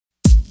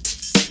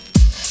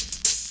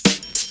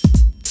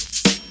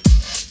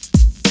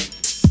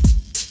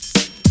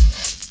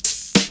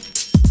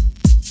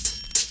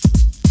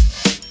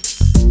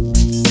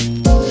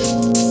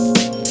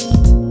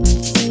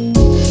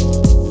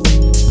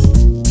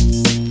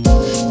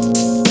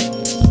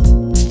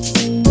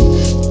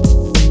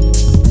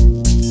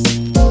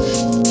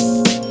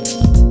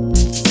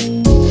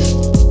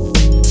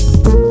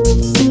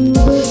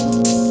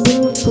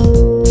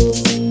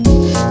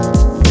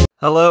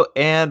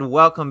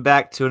welcome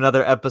back to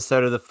another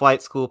episode of the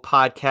Flight School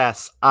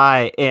Podcast.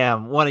 I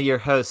am one of your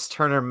hosts,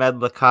 Turner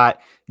Medlicott,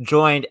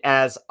 joined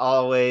as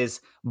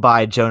always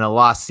by Jonah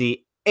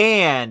Lossie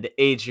and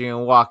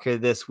Adrian Walker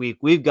this week.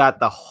 We've got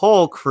the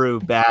whole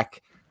crew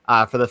back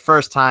for the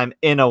first time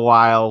in a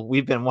while.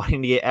 We've been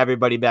wanting to get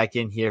everybody back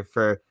in here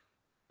for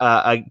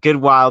a good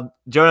while.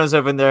 Jonah's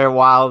over there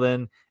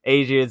wilding.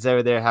 Adrian's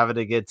over there having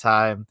a good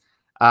time.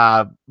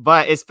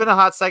 But it's been a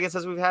hot second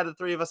since we've had the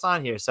three of us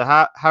on here. So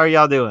how are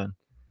y'all doing?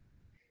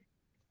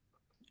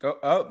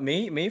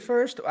 Me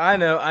first. I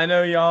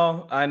know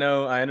y'all. I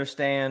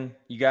understand.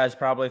 You guys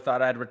probably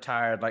thought I'd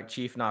retired like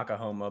Chief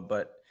Nakahoma,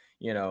 but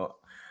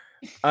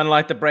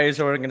unlike the Braves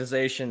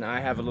organization,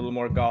 I have a little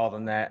more gall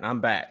than that, and I'm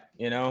back.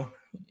 No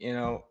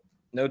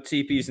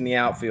TPs in the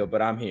outfield,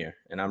 but I'm here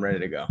and I'm ready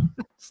to go.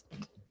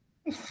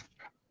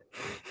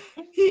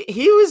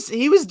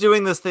 He was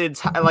doing this the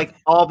entire, like,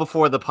 all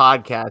before the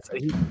podcast. So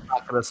he's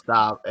not gonna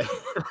stop.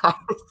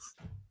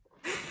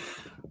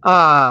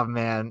 Oh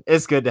man,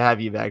 it's good to have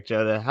you back,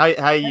 Jonah. How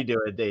you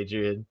doing,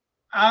 Adrian?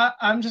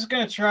 I'm just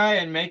gonna try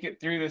and make it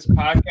through this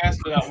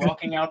podcast without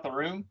walking out the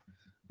room.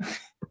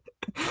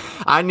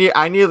 I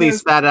nearly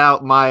spat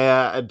out my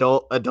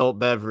adult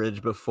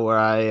beverage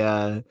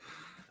before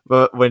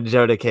when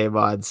Jonah came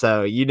on.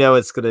 So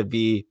it's gonna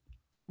be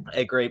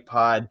a great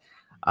pod.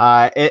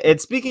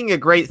 It's speaking of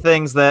great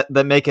things that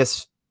make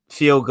us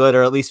feel good,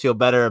 or at least feel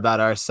better about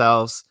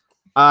ourselves.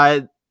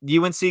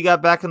 UNC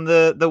got back in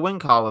the win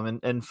column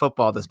in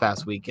football this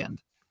past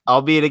weekend,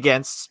 albeit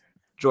against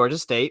Georgia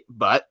State,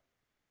 but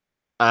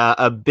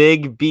a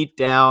big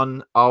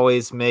beatdown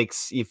always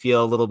makes you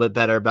feel a little bit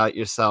better about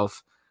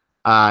yourself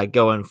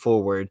going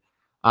forward,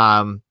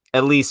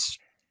 at least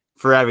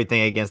for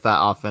everything against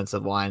that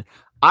offensive line.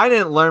 I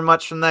didn't learn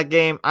much from that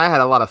game. I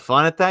had a lot of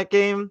fun at that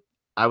game.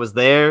 I was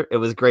there. It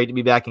was great to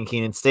be back in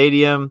Kenan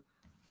Stadium.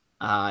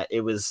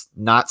 It was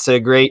not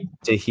so great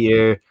to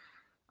hear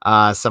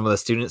some of the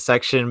student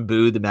section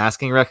boo the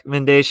masking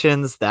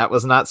recommendations. That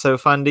was not so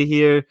fun to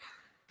hear.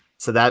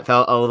 So that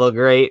felt a little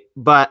great.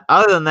 But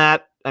other than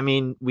that, I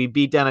mean, we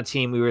beat down a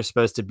team we were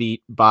supposed to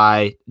beat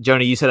by,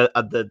 Jonah, you said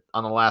on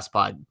the last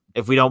pod,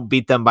 if we don't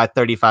beat them by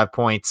 35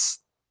 points,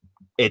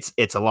 it's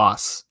a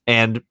loss.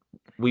 And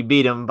we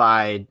beat them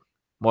by,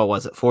 what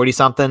was it, 40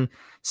 something?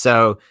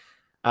 So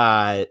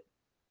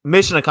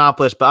mission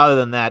accomplished. But other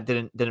than that,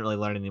 didn't really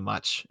learn any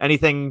much.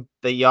 Anything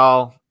that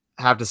y'all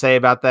have to say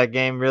about that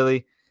game,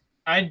 really?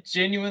 I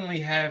genuinely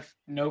have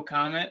no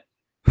comment.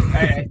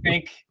 I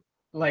think,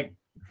 like,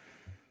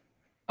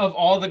 of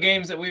all the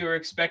games that we were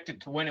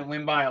expected to win and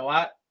win by a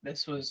lot,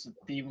 this was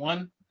the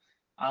one.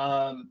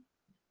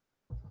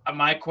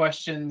 My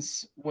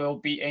questions will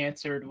be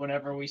answered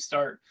whenever we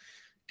start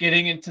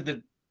getting into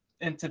the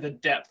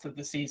depth of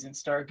the season,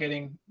 start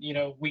getting,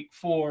 week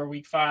 4,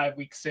 week 5,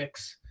 week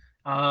 6.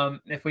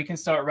 If we can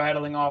start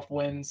rattling off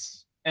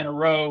wins in a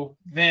row,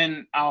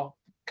 then I'll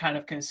kind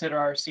of consider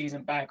our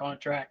season back on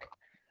track.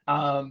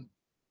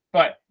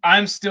 But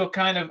I'm still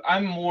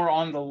I'm more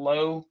on the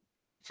low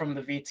from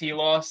the VT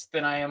loss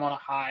than I am on a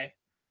high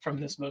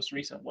from this most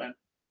recent win.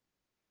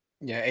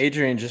 Yeah,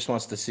 Adrian just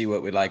wants to see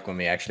what we like when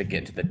we actually get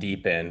into the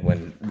deep end,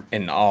 when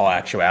in all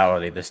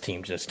actuality, this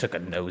team just took a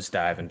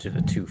nosedive into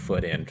the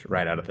 2-foot end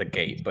right out of the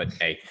gate. But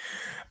hey,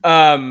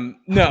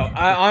 no,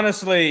 I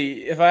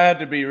honestly, if I had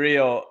to be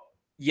real,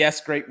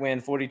 yes, great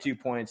win, 42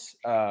 points,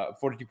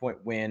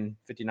 42-point win,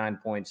 59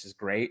 points is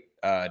great.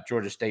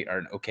 Georgia State are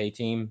an okay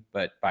team,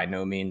 but by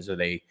no means are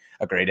they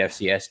a great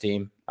FCS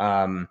team.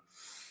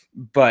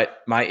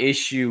 But my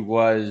issue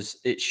was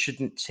it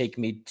shouldn't take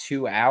me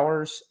 2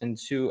 hours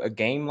into a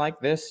game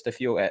like this to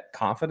feel at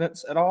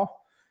confidence at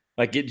all.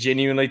 Like, it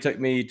genuinely took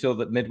me till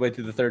the midway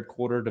through the third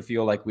quarter to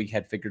feel like we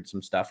had figured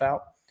some stuff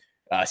out.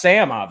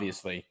 Sam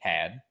obviously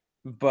had,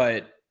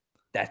 but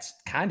that's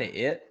kind of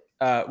it.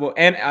 Well,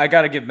 and I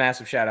got to give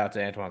massive shout out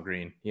to Antoine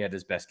Green. He had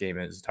his best game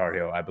as Tar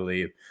Heel, I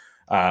believe.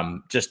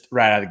 Just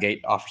right out of the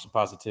gate, offer some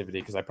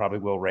positivity, because I probably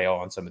will rail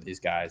on some of these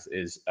guys.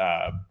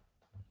 I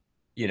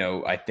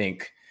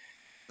think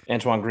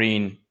Antoine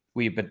Green,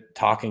 we've been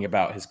talking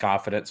about his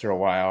confidence for a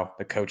while.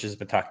 The coaches have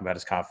been talking about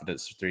his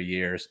confidence for 3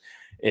 years.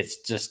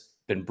 It's just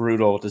been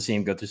brutal to see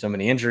him go through so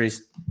many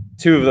injuries.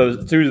 Two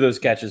of those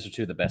catches are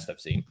two of the best I've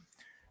seen.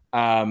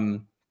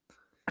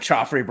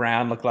 Joffrey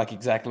Brown looked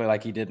exactly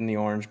like he did in the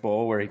Orange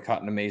Bowl, where he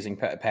caught an amazing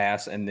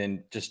pass and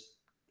then just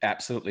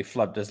absolutely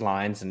flubbed his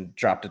lines and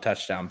dropped a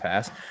touchdown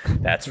pass.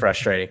 That's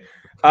frustrating.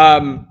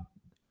 I'm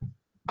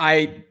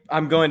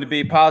going to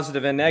be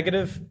positive and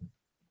negative.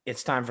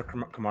 It's time for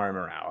Kamari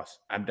Morales.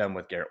 I'm done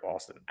with Garrett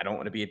Walston. I don't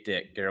want to be a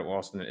dick. Garrett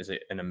Walston is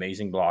an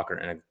amazing blocker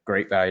and a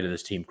great value to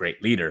this team,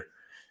 great leader.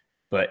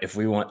 But if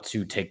we want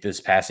to take this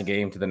passing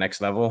game to the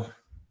next level,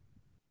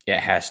 it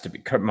has to be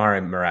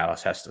Kamari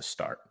Morales has to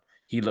start.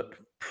 He looked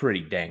pretty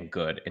dang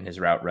good in his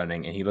route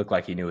running, and he looked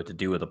like he knew what to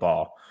do with the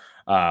ball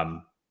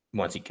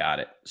once he got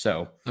it.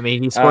 So, I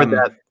mean, he scored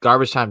that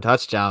garbage time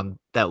touchdown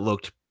that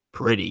looked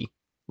pretty.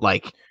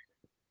 Like,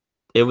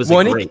 It was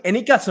great. And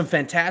he got some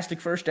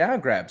fantastic first down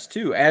grabs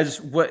too, as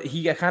what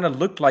he kind of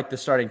looked like the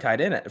starting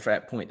tight end at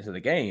that point into the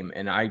game.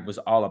 And I was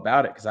all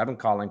about it because I've been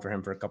calling for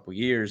him for a couple of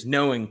years,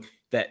 knowing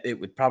that it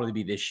would probably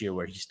be this year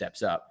where he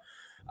steps up.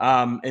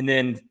 And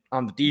then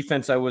on the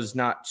defense, I was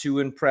not too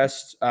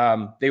impressed.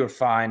 They were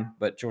fine,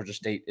 but Georgia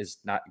State is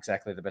not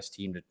exactly the best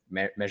team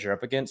to measure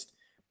up against.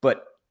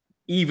 But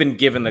even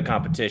given the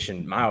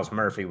competition, Myles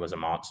Murphy was a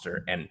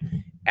monster. And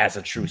as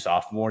a true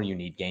sophomore, you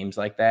need games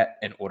like that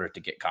in order to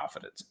get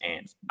confidence.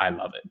 And I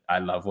love it. I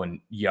love when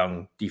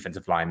young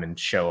defensive linemen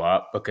show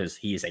up because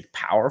he is a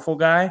powerful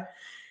guy.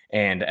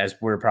 And as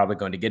we're probably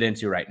going to get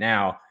into right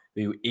now,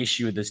 the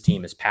issue with this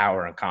team is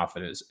power and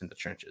confidence in the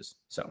trenches.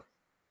 So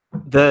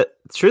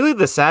truly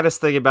the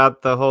saddest thing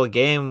about the whole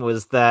game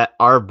was that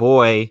our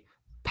boy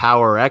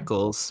Power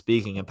Eccles,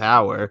 speaking of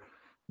power,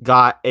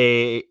 got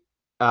a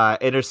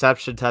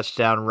interception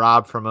touchdown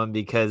robbed from him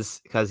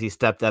because he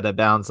stepped out of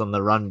bounds on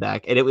the run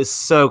back, and it was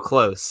so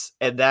close.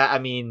 And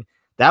that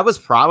was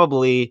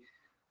probably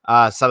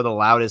some of the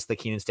loudest the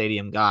Kenan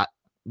Stadium got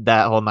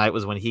that whole night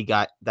was when he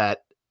got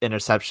that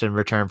interception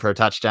return for a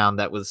touchdown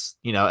that was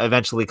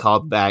eventually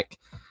called back.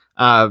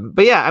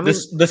 But yeah, I mean,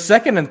 the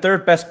second and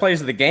third best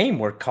plays of the game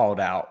were called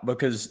out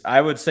because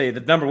I would say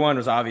that number one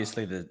was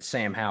obviously the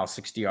Sam Howell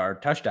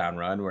 60-yard touchdown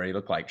run where he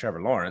looked like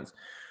Trevor Lawrence.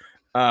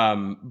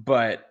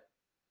 But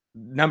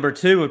number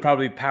two would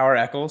probably be Power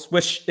Eccles,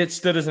 which it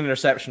stood as an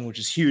interception, which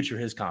is huge for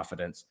his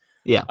confidence.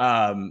 Yeah.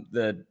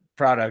 The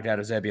product out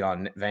of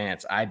Zebulon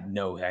Vance, I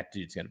know that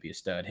dude's going to be a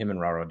stud. Him and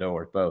Raro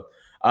Dillard both.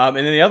 And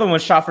then the other one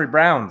was Shoffrey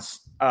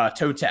Brown's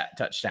toe tap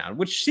touchdown,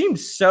 which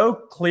seems so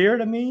clear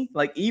to me.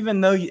 Like,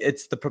 even though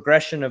it's the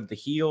progression of the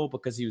heel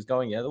because he was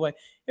going the other way,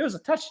 it was a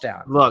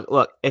touchdown.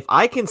 Look, if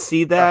I can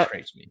see that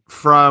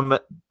from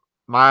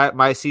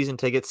my season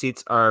ticket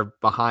seats are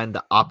behind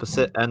the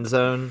opposite end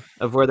zone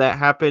of where that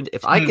happened.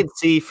 If I can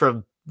see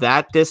from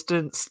that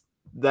distance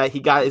that he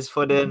got his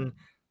foot in,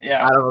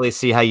 I don't really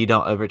see how you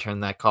don't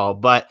overturn that call.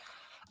 But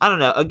I don't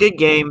know, a good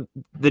game.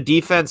 The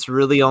defense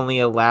really only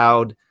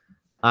allowed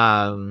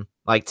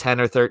like 10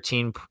 or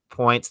 13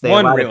 points. They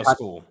one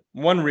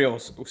real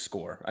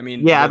score. I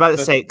mean, I'm about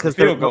to say because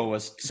the field goal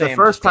was the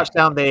first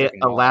touchdown they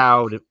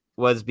allowed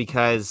was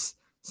because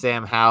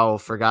Sam Howell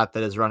forgot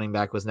that his running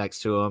back was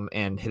next to him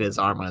and hit his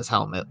arm on his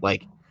helmet.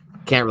 Like,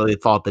 can't really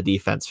fault the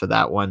defense for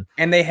that one.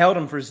 And they held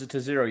him to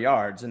 0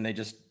 yards, and they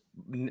just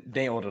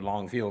nailed a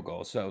long field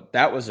goal. So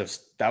that was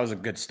a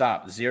good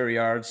stop. 0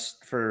 yards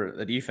for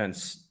the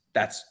defense.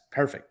 That's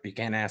perfect. You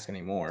can't ask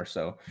any more.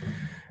 So,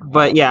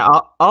 but yeah,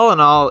 all in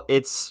all,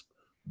 it's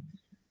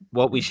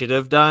what we should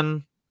have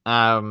done.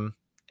 And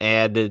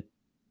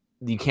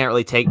you can't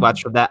really take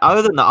much from that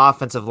other than the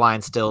offensive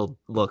line still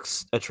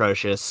looks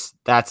atrocious.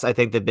 That's, I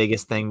think, the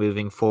biggest thing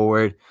moving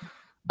forward.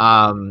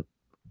 Y'all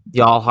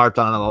harped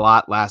on it a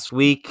lot last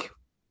week.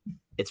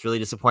 It's really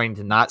disappointing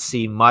to not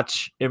see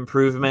much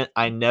improvement.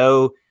 I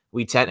know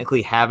we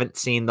technically haven't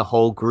seen the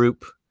whole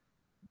group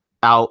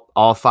out,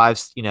 all five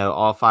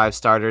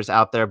starters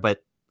out there,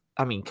 but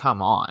I mean,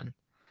 come on.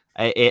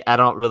 I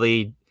don't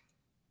really,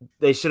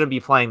 they shouldn't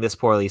be playing this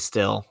poorly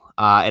still.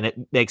 And it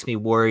makes me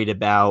worried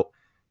about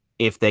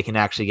if they can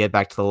actually get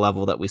back to the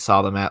level that we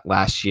saw them at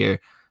last year.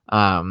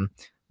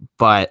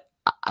 But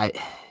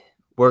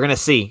we're going to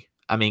see.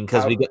 I mean,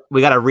 because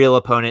we got a real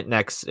opponent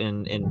next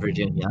in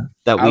Virginia.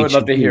 I would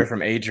love to hear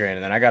from Adrian,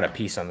 and then I got a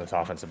piece on this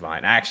offensive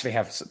line. I actually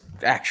have some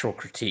actual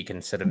critique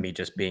instead of me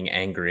just being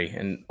angry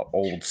and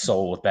old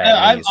soul with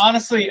bad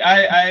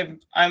knees.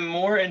 I'm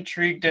more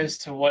intrigued as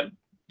to what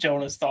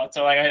Jonah's thoughts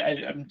are. Like,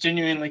 I'm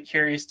genuinely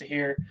curious to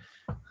hear,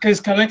 because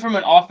coming from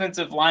an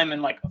offensive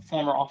lineman, like a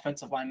former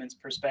offensive lineman's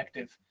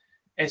perspective,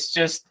 it's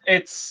just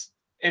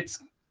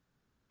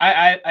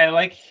I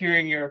like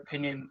hearing your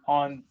opinion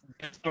on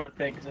this sort of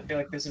thing because I feel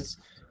like this is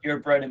your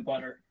bread and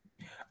butter.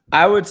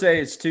 I would say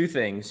it's two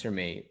things for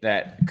me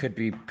that could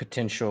be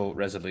potential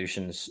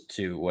resolutions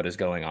to what is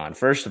going on.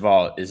 First of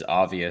all, is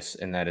obvious,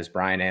 and that is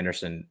Brian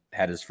Anderson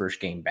had his first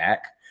game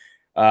back.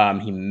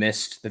 He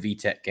missed the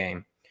VTech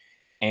game,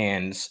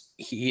 and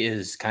he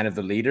is kind of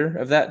the leader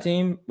of that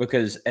team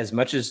because as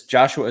much as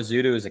Joshua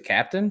Azudu is a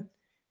captain,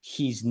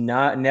 he's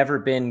never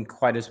been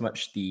quite as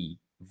much the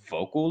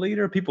vocal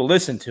leader. People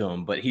listen to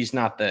him, but he's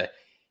not the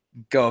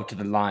go up to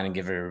the line and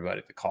give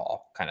everybody the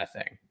call kind of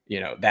thing.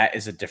 That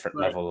is a different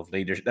level of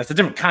leadership. That's a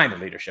different kind of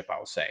leadership, I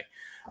will say.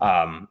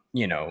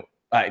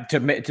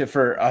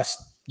 For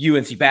us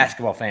UNC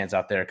basketball fans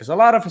out there, because a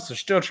lot of us are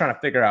still trying to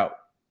figure out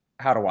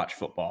how to watch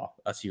football,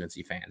 us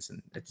UNC fans,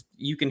 and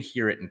you can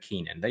hear it in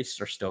Keenan. They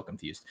are still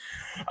confused.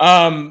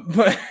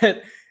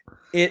 But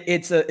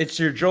it's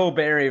your Joel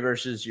Berry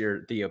versus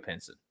your Theo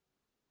Pinson.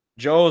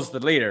 Joel's the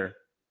leader,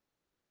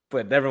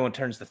 but everyone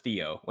turns to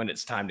Theo when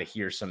it's time to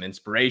hear some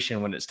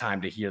inspiration, when it's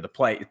time to hear the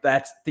play.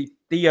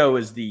 Theo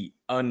is the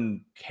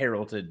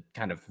unheralded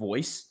kind of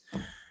voice.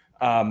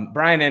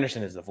 Brian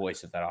Anderson is the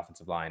voice of that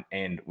offensive line.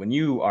 And when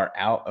you are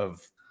out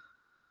of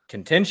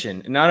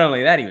contention, and not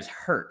only that, he was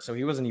hurt, so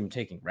he wasn't even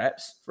taking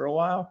reps for a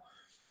while.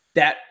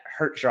 That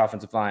hurts your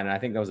offensive line, and I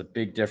think that was a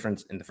big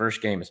difference in the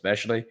first game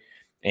especially.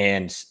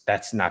 And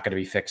that's not going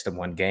to be fixed in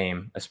one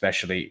game,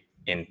 especially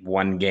in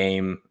one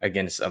game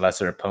against a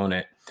lesser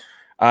opponent.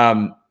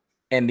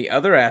 And the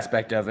other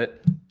aspect of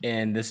it,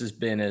 and this has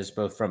been as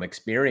both from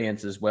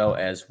experience as well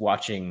as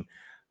watching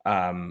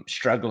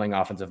struggling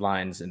offensive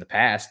lines in the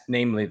past,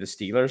 namely the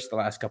Steelers the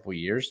last couple of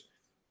years,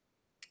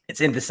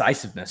 it's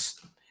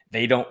indecisiveness.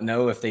 They don't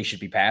know if they should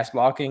be pass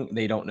blocking.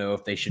 They don't know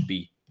if they should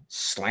be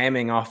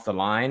slamming off the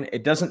line.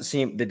 It doesn't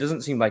seem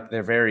like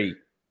they're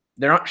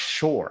not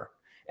sure.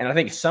 And I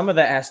think some of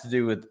that has to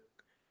do with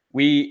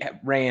we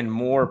ran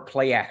more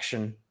play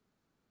action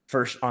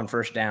first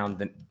down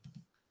than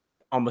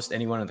almost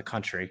anyone in the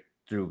country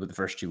through the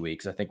first 2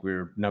 weeks. I think we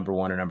were number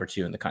 1 or number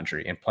 2 in the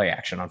country in play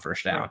action on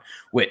first down,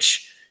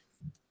 which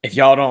if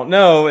y'all don't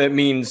know, it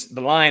means the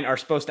line are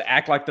supposed to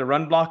act like they're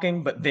run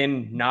blocking, but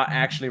then not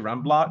actually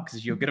run block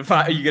because you get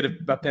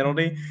a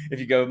penalty if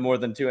you go more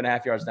than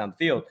 2.5 yards down the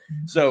field.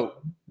 So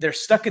they're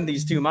stuck in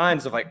these two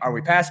minds of like, are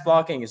we pass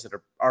blocking? Is it an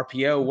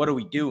RPO? What are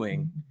we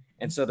doing?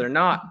 And so they're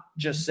not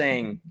just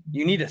saying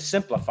you need to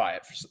simplify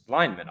it for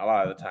linemen a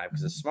lot of the time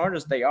because as smart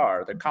as they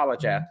are, they're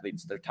college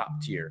athletes, they're top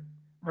tier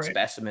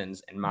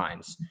specimens and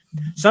minds.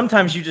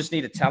 Sometimes you just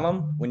need to tell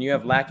them when you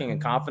have lacking in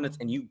confidence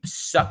and you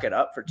suck it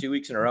up for 2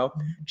 weeks in a row,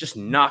 just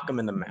knock them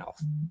in the mouth.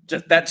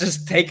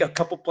 Just take a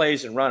couple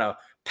plays and run a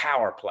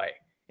power play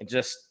and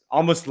just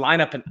almost line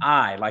up an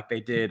eye like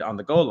they did on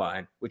the goal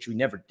line, which we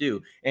never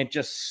do, and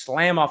just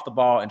slam off the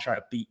ball and try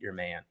to beat your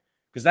man.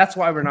 Because that's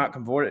why we're not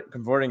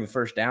converting the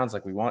first downs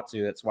like we want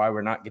to. That's why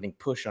we're not getting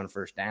pushed on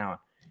first down.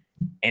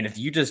 And if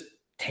you just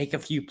take a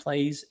few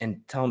plays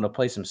and tell them to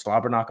play some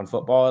slobber knocking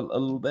football a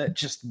little bit,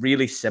 just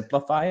really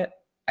simplify it,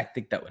 I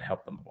think that would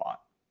help them a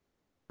lot.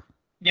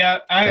 Yeah,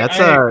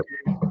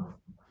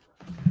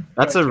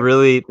 that's a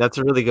really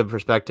good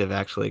perspective,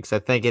 actually, because I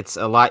think it's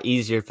a lot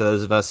easier for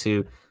those of us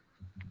who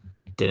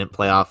didn't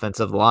play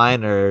offensive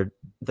line or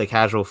the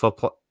casual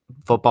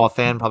football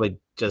fan probably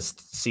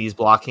just sees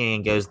blocking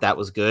and goes, that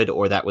was good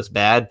or that was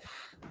bad.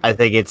 I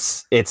think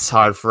it's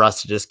hard for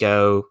us to just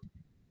go,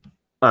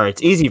 or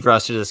it's easy for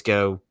us to just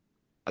go,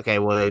 okay,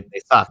 well,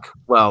 they suck.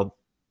 Well,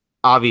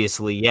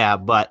 obviously, yeah,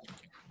 but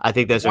I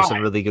think those are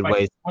some really good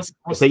ways.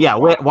 So, yeah,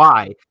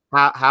 why?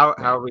 How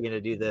are we going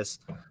to do this?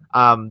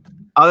 Only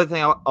other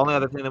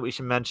thing that we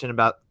should mention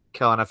about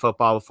Carolina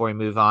football before we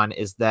move on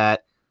is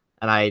that,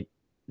 and I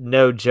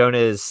know Jonah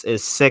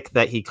is sick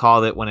that he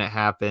called it when it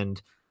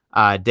happened.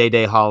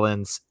 Day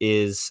Hollins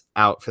is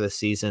out for the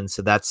season,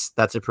 so that's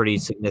a pretty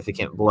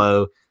significant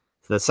blow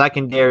to the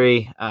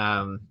secondary.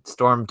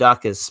 Storm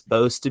Duck is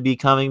supposed to be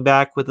coming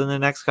back within the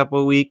next couple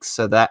of weeks,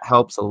 so that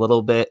helps a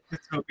little bit.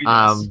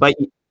 But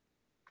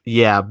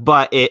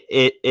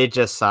it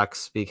just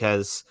sucks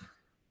because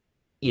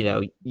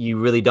you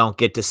really don't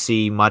get to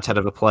see much out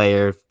of a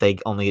player if they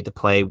only get to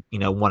play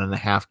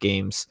 1.5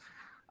 games.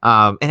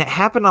 And it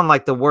happened on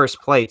like the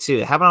worst play too.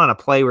 It happened on a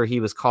play where he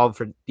was called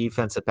for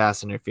defensive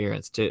pass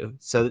interference too.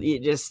 So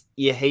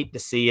you hate to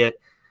see it.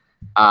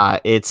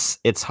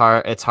 It's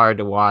hard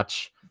to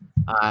watch,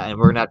 and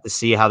we're gonna have to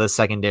see how the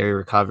secondary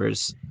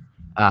recovers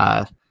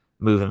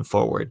moving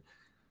forward.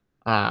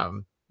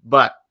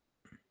 But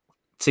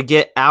to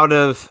get out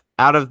of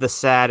the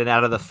sad and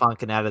out of the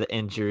funk and out of the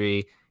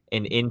injury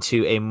and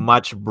into a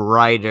much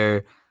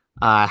brighter,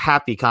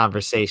 happy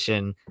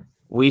conversation,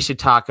 we should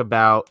talk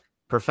about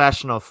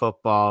professional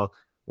football,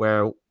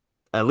 where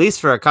at least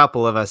for a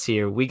couple of us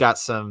here, we got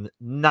some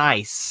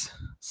nice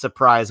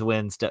surprise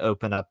wins to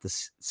open up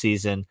this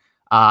season.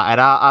 And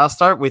I'll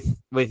start with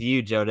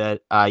you, Joda.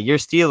 Your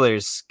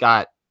Steelers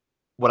got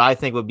what I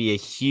think would be a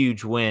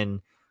huge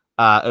win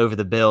over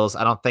the Bills.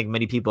 I don't think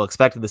many people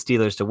expected the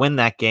Steelers to win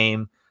that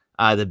game.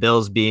 The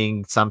Bills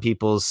being some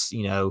people's,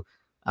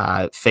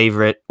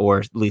 favorite or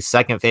at least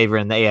second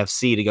favorite in the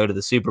AFC to go to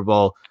the Super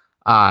Bowl.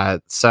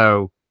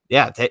 So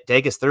yeah,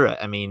 take us through it.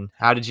 I mean,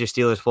 how did your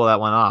Steelers pull that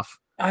one off?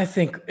 I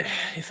think,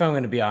 if I'm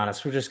going to be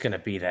honest, we're just going to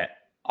be that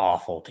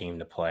awful team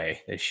to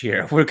play this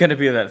year. We're going to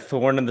be that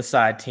thorn in the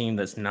side team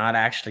that's not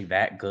actually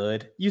that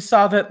good. You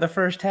saw that in the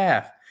first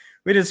half.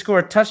 We didn't score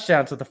a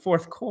touchdown to the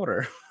fourth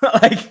quarter.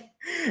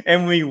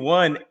 And we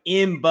won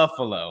in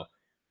Buffalo.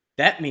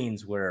 That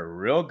means we're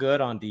real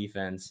good on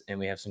defense, and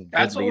we have some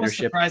good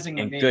leadership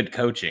and good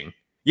coaching.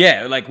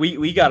 Yeah,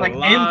 we got a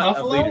lot in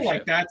Buffalo, of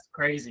leadership. That's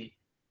crazy.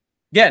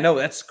 Yeah, no,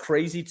 that's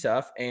crazy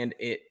tough, and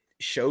it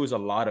shows a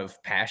lot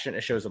of passion.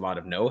 It shows a lot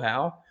of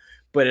know-how,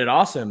 but it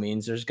also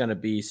means there's going to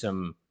be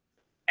some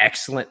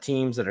excellent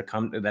teams that are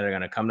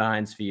going to come to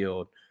Heinz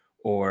Field,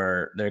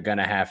 or they're going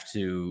to have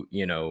to,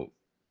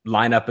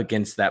 line up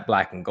against that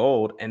black and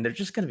gold, and they're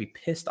just going to be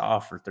pissed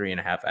off for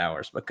 3.5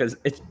 hours because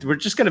we're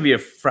just going to be a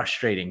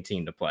frustrating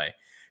team to play.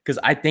 Because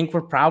I think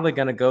we're probably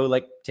going to go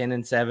like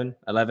 10-7,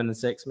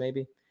 11-6,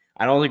 maybe.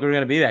 I don't think we're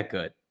going to be that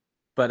good.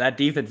 But that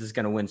defense is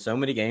going to win so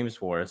many games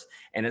for us,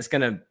 and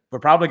we're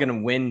probably going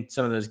to win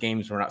some of those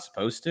games we're not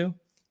supposed to.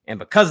 And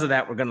because of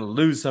that, we're going to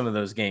lose some of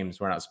those games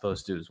we're not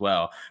supposed to as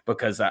well,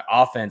 because that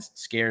offense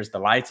scares the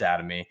lights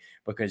out of me,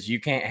 because you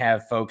can't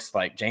have folks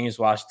like James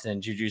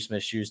Washington, Juju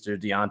Smith-Schuster,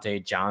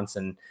 Deontay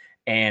Johnson,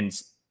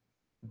 and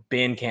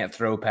Ben can't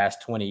throw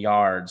past 20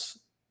 yards.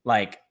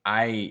 Like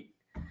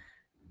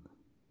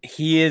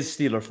he is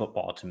Steeler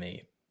football to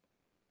me.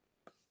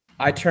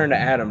 I turned to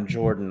Adam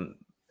Jordan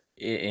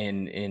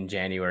in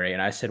January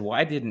and I said,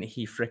 why didn't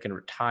he freaking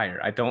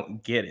retire? I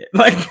don't get it.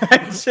 Like,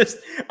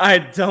 I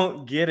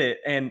don't get it.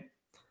 And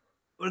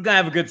we're going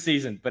to have a good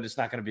season, but it's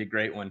not going to be a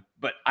great one.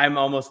 But I'm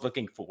almost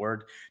looking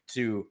forward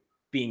to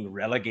being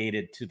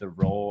relegated to the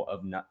role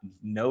of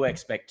no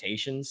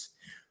expectations,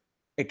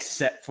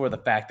 except for the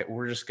fact that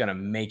we're just going to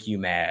make you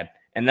mad.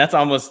 And that's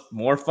almost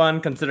more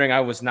fun considering I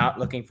was not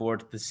looking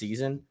forward to the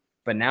season.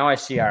 But now I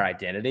see our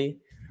identity.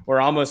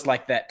 We're almost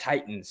like that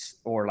Titans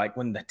or like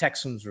when the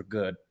Texans were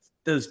good.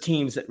 Those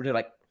teams that were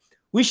like,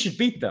 we should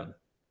beat them.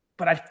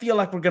 But I feel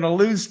like we're going to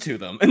lose to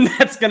them. And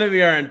that's going to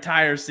be our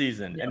entire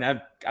season. Yep. And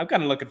I'm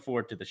kind of looking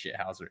forward to the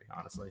shithousery,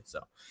 honestly.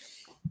 So,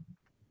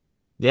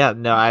 yeah,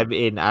 no, I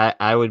mean,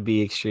 I would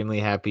be extremely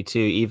happy too,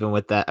 even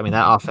with that. I mean,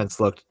 that offense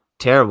looked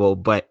terrible,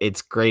 but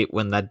it's great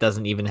when that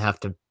doesn't even have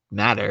to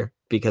matter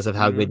because of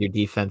how good your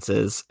defense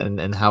is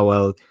and how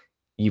well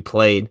you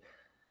played.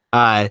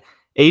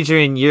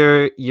 Adrian,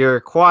 your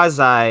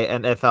quasi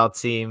NFL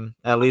team,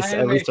 at least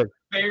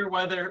fair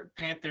weather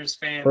Panthers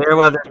fan. Fair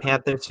weather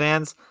Panthers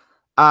fans.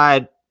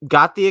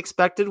 Got the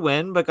expected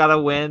win, but got a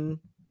win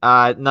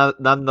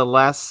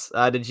nonetheless.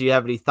 Did you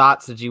have any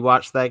thoughts? Did you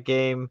watch that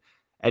game?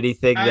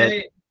 Anything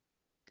that?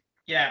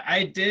 Yeah,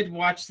 I did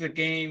watch the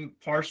game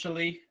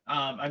partially.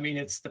 I mean,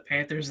 it's the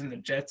Panthers and the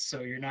Jets,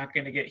 so you're not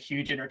going to get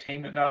huge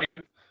entertainment value.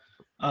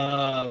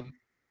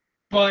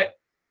 But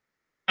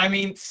I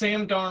mean,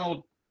 Sam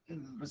Darnold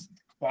was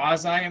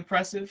quasi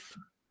impressive.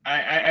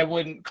 I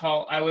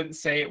wouldn't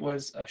say it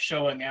was a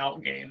showing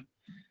out game.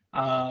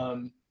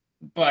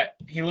 But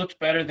he looked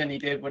better than he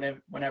did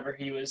whenever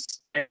he was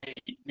in a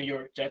New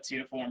York Jets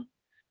uniform.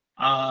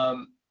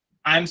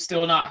 I'm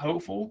still not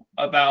hopeful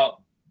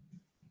about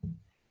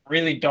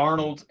really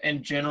Darnold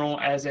in general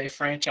as a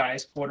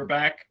franchise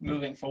quarterback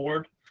moving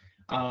forward.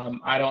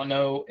 I don't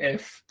know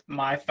if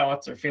my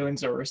thoughts or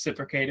feelings are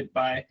reciprocated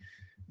by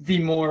the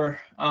more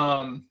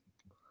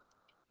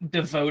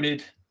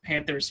devoted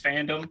Panthers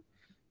fandom,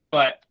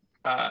 but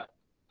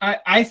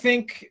I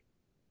think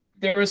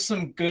there was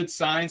some good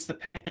signs. The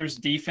Panthers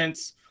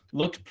defense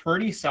looked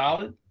pretty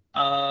solid,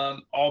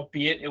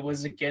 albeit it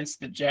was against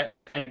the Jets,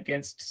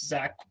 against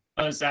Zach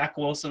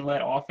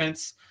Wilson-led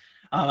offense,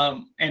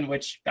 in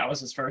which that was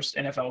his first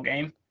NFL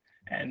game.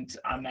 And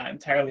I'm not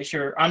entirely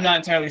sold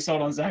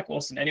on Zach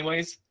Wilson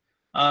anyways.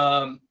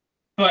 But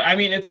I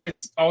mean,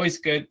 it's always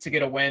good to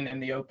get a win in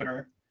the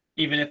opener,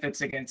 even if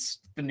it's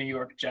against the New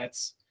York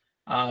Jets.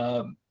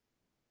 I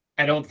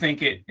don't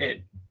think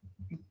it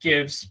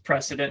gives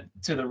precedent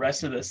to the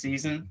rest of the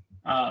season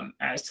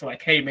as to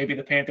like, hey, maybe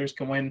the Panthers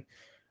can win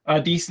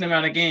a decent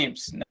amount of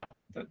games.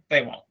 No,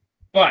 they won't.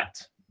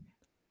 But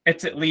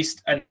it's at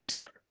least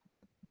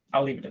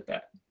I'll leave it at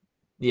that.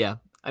 Yeah.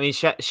 I mean,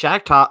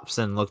 Shaq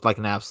Thompson looked like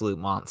an absolute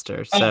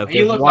monster. So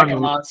he looked like a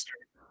monster.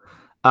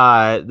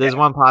 There's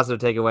one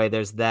positive takeaway.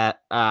 There's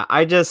that.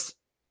 I just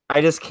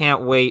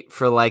can't wait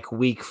for like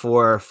week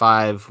 4 or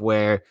 5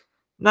 where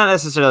not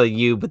necessarily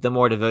you, but the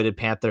more devoted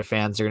Panther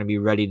fans are going to be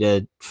ready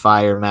to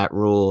fire Matt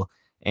Rule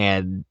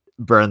and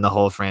burn the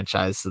whole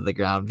franchise to the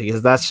ground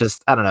because that's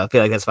just, I don't know. I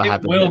feel like that's what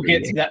happens. It will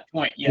get to that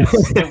point. Yes,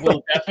 it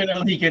will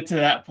definitely get to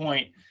that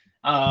point.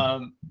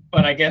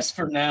 But I guess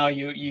for now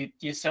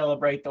you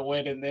celebrate the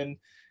win and then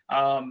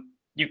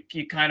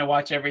you kind of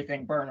watch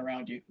everything burn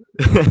around you.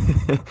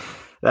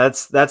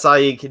 That's all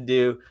you can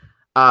do.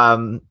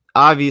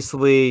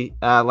 Obviously,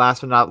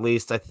 last but not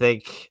least, I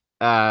think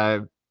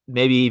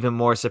maybe even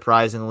more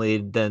surprisingly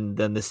than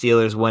the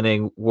Steelers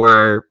winning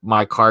were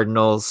my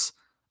Cardinals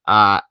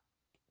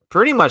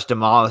pretty much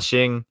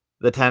demolishing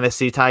the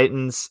Tennessee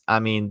Titans. I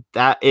mean,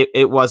 that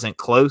it wasn't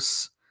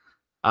close.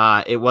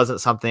 It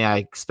wasn't something I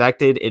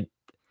expected.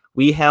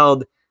 We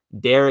held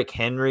Derrick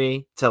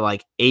Henry to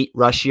like 8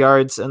 rush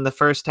yards in the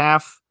first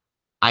half.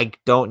 I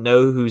don't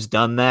know who's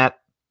done that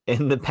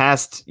in the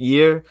past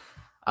year.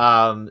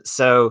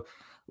 So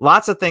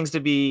lots of things to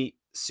be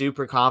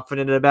super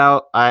confident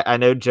about. I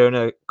know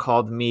Jonah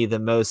called me the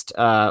most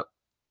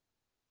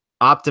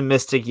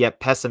optimistic yet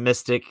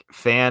pessimistic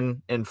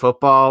fan in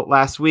football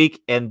last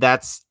week, and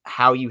that's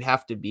how you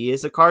have to be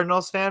as a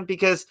Cardinals fan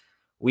because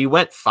we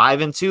went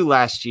 5-2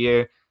 last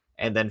year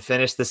and then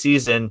finished the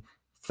season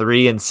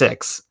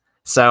 3-6.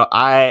 So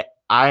I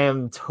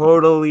am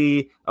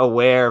totally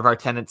aware of our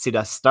tendency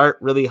to start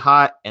really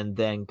hot and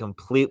then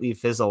completely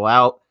fizzle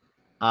out.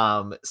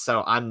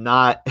 So I'm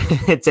not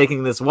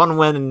taking this one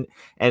win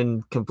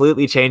and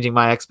completely changing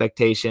my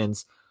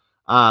expectations.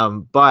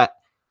 But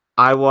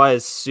I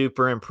was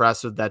super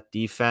impressed with that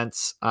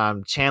defense.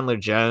 Chandler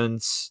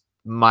Jones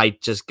might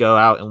just go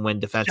out and win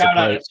defensive player.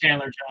 Shout out to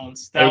Chandler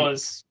Jones. That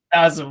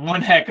was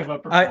one heck of a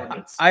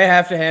performance. I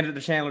have to hand it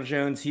to Chandler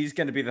Jones. He's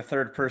going to be the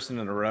third person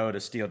in a row to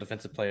steal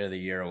Defensive Player of the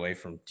Year away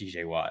from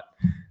TJ Watt.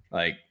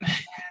 Like,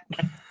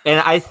 and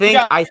I think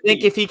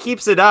if he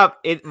keeps it up,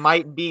 it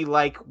might be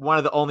like one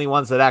of the only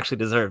ones that actually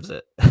deserves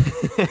it.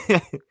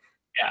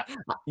 Yeah,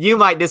 you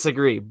might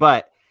disagree,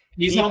 but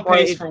He's on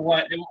pace for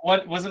what?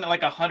 What wasn't it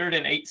like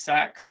 108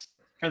 sacks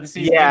for the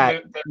season?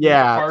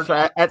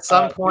 Yeah. At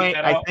some point,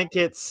 I think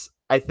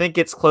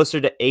it's closer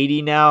to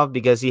 80 now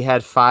because he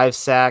had 5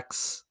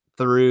 sacks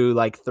through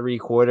like 3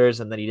 quarters,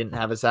 and then he didn't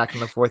have a sack in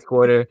the 4th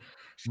quarter.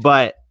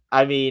 But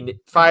I mean,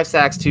 5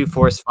 sacks, 2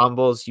 forced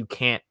fumbles. You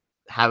can't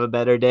have a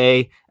better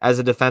day as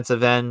a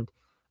defensive end.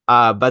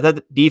 But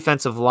the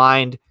defensive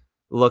line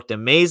looked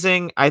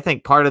amazing. I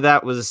think part of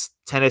that was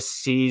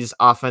Tennessee's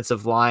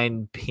offensive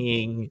line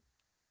being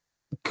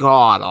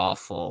god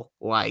awful,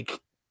 like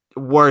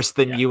worse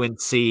than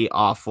UNC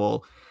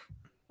awful.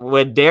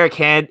 When Derrick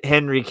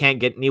Henry can't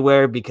get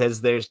anywhere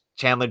because there's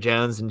Chandler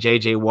Jones and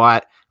JJ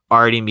Watt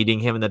already meeting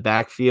him in the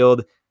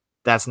backfield,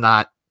 that's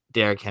not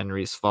Derrick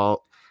Henry's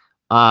fault.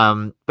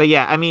 But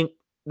yeah, I mean,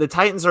 the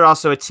Titans are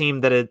also a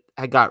team that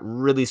had got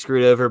really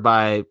screwed over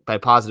by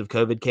positive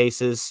COVID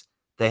cases.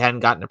 They hadn't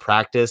gotten to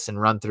practice and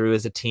run through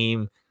as a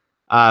team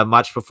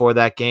much before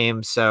that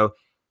game. So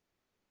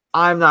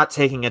I'm not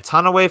taking a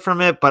ton away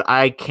from it, but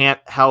I can't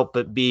help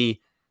but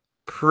be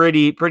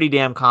pretty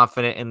damn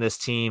confident in this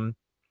team,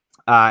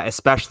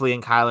 especially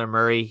in Kyler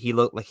Murray. He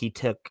looked like he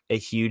took a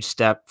huge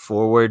step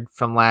forward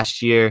from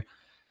last year,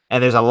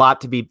 and there's a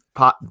lot to be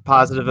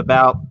positive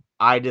about.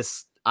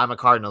 I'm a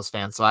Cardinals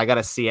fan, so I got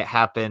to see it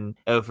happen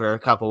over a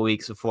couple of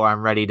weeks before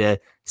I'm ready to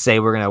say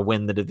we're going to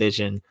win the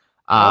division.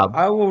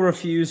 I will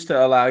refuse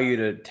to allow you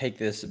to take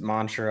this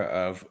mantra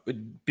of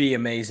be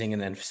amazing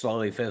and then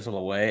slowly fizzle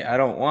away. I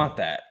don't want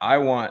that. I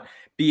want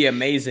be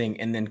amazing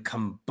and then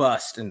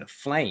combust into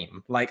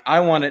flame. Like, I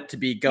want it to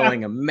be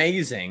going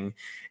amazing,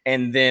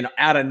 and then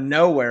out of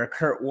nowhere,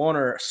 Kurt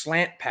Warner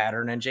slant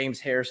pattern and James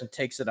Harrison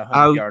takes it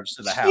 100 yards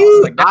to the house.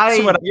 Like,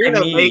 that's what I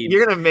need.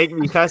 You're gonna make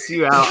me cuss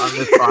you out on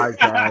this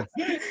podcast.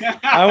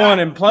 I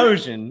want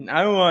implosion.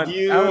 I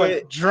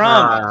want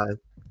drama.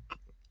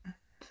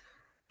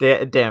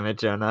 Damn it,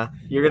 Jonah.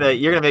 You're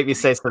gonna make me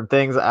say some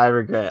things I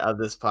regret on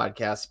this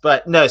podcast.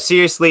 But no,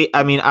 seriously,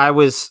 I mean, I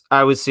was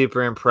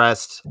super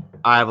impressed.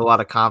 I have a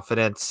lot of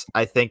confidence.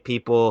 I think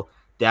people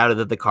doubted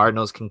that the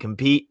Cardinals can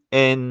compete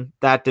in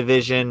that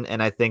division,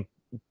 and I think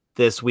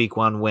this week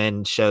 1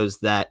 win shows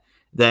that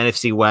the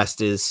NFC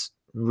West is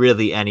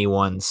really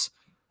anyone's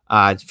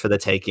for the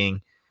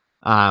taking.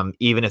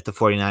 Even if the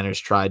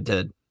 49ers tried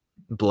to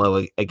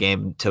blow a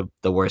game to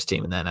the worst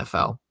team in the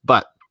NFL.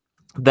 But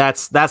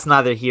that's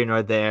neither here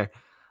nor there.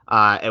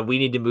 And we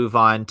need to move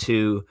on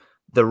to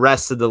the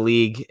rest of the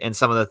league and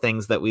some of the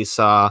things that we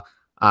saw,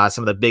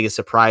 some of the biggest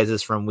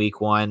surprises from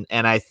week 1.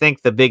 And I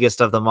think the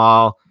biggest of them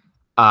all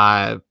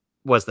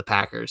was the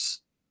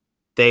Packers.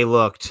 They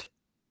looked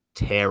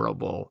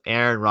terrible.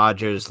 Aaron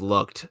Rodgers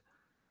looked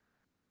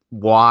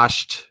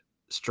washed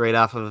straight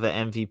off of the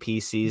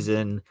MVP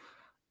season.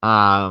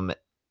 I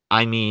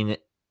mean,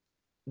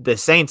 the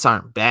Saints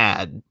aren't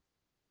bad,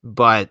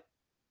 but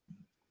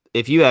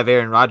if you have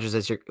Aaron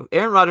Rodgers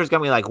Aaron Rodgers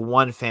got me like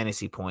 1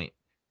 fantasy point.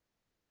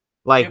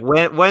 Like,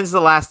 when's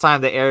the last time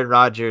that Aaron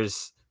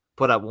Rodgers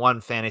put up 1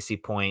 fantasy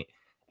point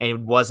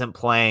and wasn't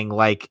playing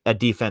like a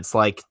defense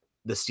like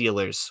the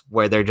Steelers,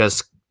 where they're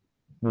just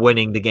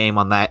winning the game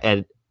on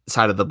that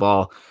side of the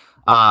ball?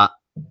 I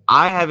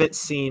haven't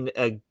seen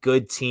a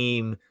good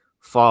team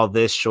fall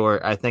this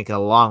short, I think, in a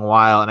long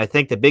while. And I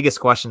think the biggest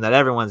question that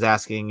everyone's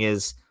asking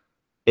is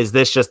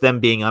this just them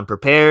being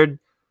unprepared?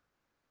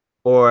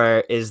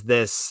 Or is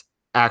this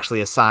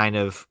actually a sign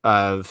of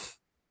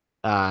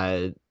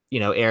Aaron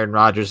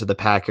Rodgers of the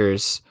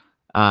Packers,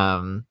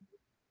 regressing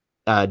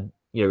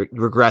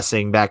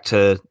back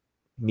to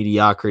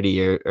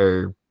mediocrity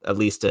or at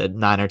least a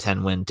 9 or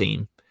 10 win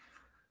team?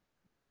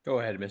 Go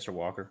ahead, Mr.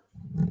 Walker.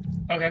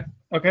 Okay.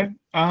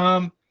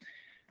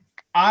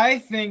 I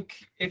think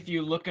if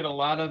you look at a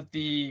lot of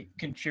the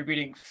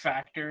contributing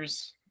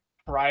factors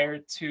prior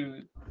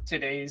to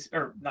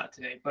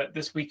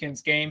this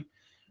weekend's game,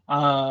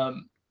 I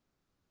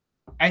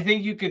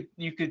think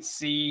you could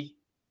see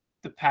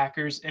the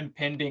Packers'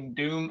 impending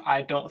doom.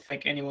 I don't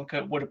think anyone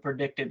would have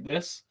predicted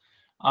this.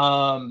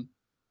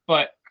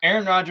 But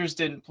Aaron Rodgers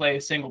didn't play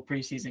a single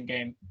preseason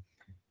game.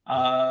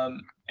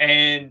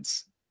 And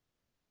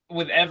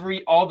with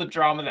all the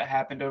drama that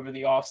happened over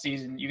the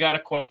offseason, you got to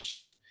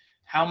question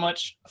how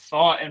much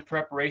thought and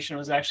preparation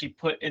was actually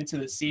put into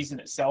the season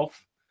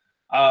itself.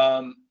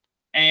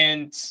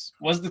 And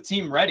was the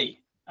team ready?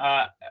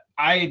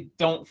 I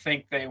don't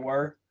think they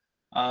were.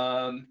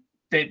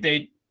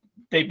 They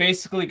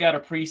basically got a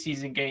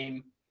preseason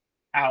game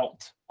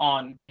out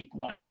on week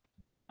 1.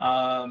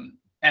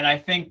 And I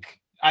think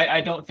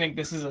I don't think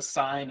this is a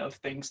sign of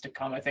things to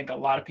come. I think a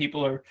lot of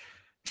people are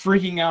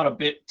freaking out a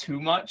bit too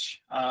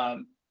much,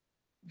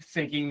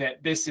 thinking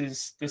that this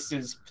is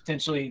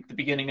potentially the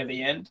beginning of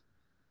the end.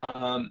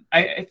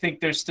 I think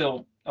there's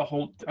still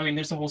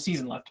there's a whole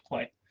season left to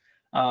play.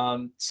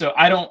 So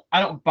I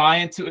don't buy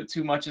into it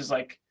too much as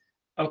like,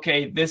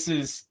 okay, this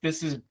is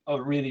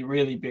a really,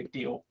 really big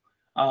deal.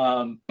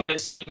 But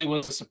it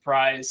was a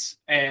surprise,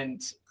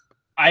 and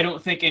I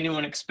don't think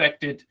anyone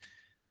expected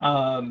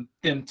them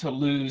to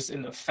lose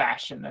in the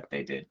fashion that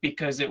they did,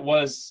 because it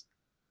was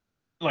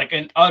like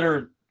an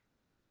utter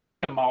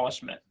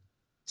demolishment.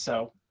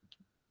 So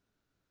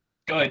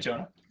go ahead,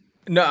 Jonah.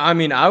 No, I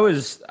mean, I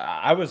was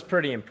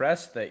pretty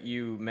impressed that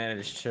you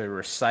managed to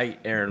recite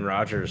Aaron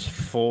Rodgers'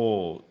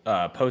 full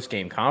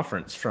post-game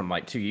conference from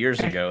like 2 years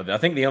ago. I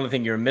think the only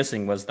thing you were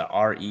missing was the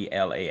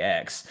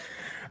RELAX.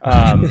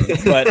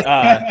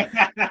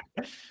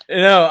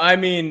 No, I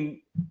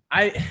mean,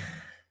 I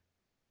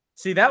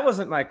see that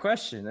wasn't my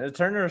question.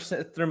 Turner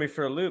threw me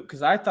for a loop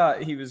because I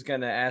thought he was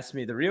going to ask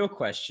me the real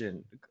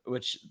question,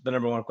 which the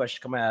number one question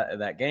coming out of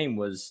that game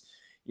was,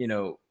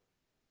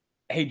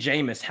 hey,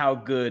 Jameis, how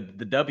good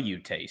the W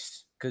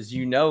tastes? Because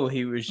he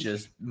was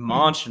just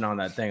munching on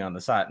that thing on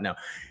the side. No,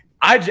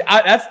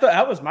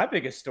 that was my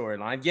biggest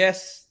storyline.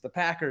 Yes, the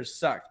Packers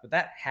sucked, but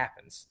that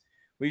happens.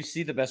 We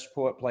see the best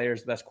players,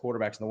 the best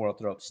quarterbacks in the world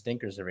throw up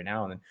stinkers every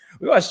now and then.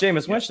 We watched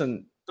Jameis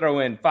Winston throw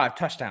in 5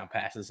 touchdown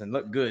passes and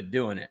look good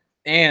doing it.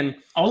 And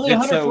only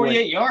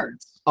 148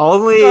 yards.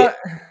 Only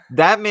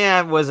that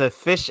man was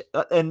efficient.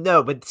 And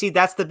no, but see,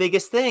 that's the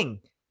biggest thing.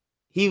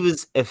 He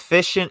was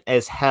efficient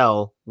as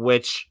hell,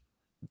 which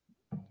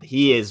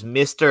he is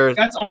Mr.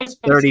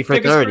 30 for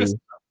 30. Criticism.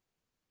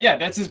 Yeah,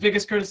 that's his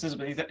biggest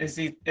criticism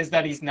is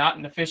that he's not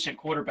an efficient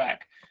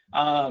quarterback.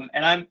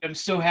 And I'm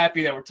so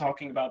happy that we're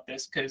talking about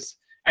this because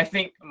I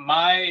think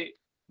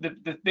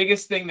the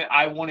biggest thing that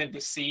I wanted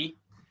to see,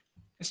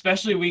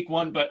 especially week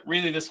 1, but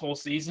really this whole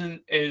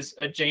season, is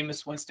a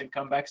Jameis Winston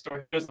comeback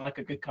story. He doesn't like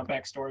a good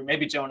comeback story.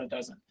 Maybe Jonah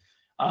doesn't,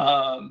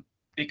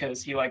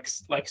 because he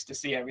likes to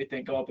see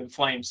everything go up in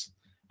flames,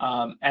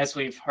 as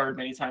we've heard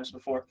many times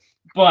before.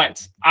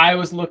 But I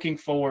was looking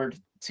forward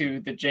to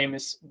the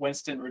Jameis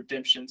Winston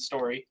redemption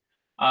story,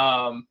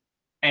 and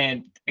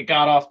it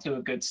got off to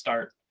a good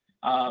start.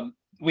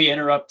 We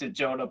interrupted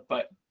Jonah,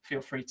 but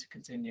feel free to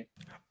continue.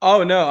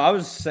 Oh no, I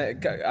was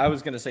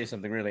going to say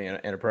something really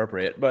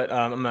inappropriate, but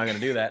I'm not going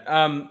to do that.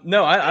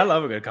 No, I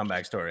love a good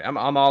comeback story. I'm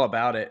all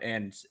about it,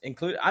 and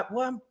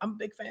I'm a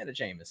big fan of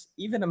Jameis,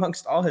 even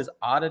amongst all his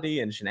oddity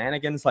and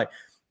shenanigans. Like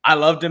I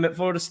loved him at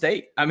Florida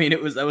State. I mean,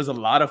 it was a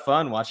lot of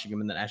fun watching him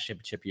in the national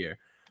championship year.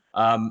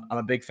 I'm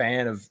a big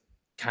fan of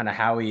kind of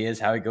how he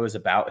goes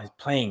about his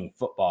playing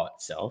football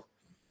itself.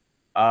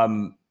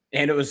 And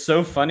it was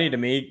so funny to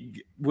me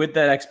with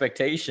that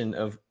expectation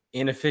of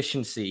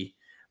inefficiency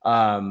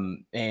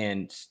and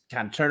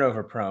kind of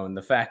turnover prone,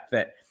 the fact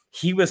that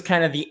he was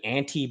kind of the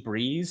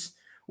anti-Breeze,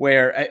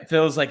 where it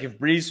feels like if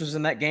Breeze was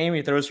in that game,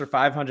 he throws for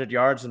 500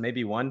 yards and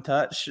maybe 1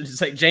 touch. It's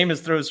like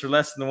Jameis throws for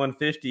less than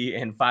 150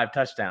 and 5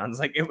 touchdowns.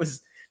 Like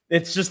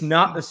it's just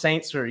not the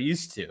Saints we're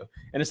used to,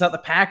 and it's not the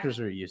Packers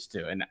we're used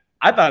to. And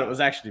I thought it was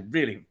actually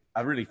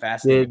a really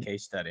fascinating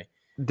case study.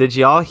 Did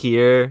y'all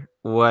hear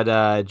what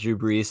Drew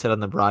Brees said on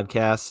the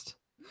broadcast?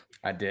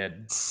 I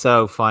did.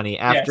 So funny.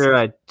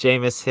 After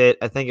Jameis hit,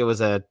 I think it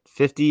was a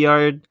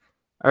 50-yard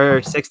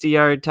or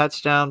 60-yard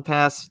touchdown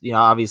pass.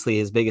 Obviously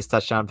his biggest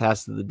touchdown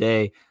pass of the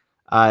day.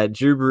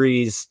 Drew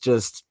Brees,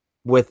 just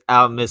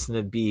without missing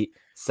a beat,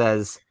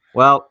 says,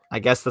 well, I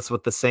guess that's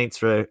what the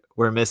Saints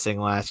were missing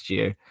last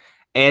year.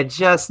 And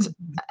just,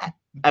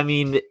 I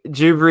mean,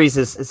 Drew Brees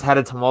has had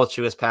a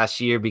tumultuous past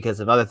year because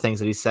of other things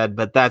that he said,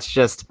 but that's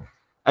just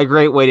a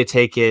great way to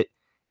take it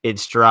in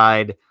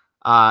stride.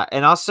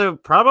 And also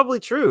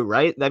probably true,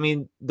 right? I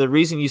mean, the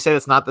reason you say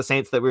it's not the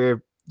Saints that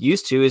we're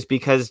used to is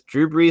because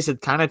Drew Brees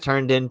had kind of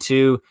turned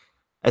into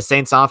a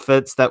Saints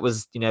offense that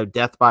was,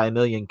 death by a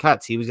million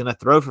cuts. He was going to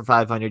throw for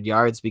 500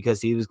 yards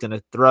because he was going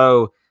to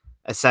throw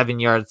a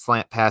 7-yard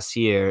slant pass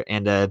here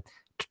and a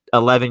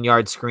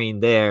 11-yard screen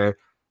there.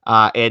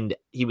 And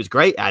he was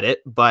great at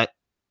it, but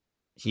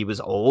he was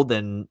old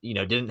and,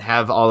 didn't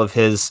have all of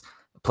his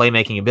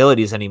playmaking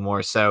abilities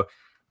anymore. So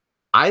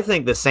I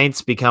think the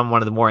Saints become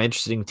one of the more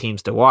interesting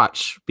teams to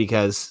watch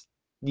because,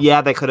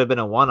 they could have been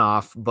a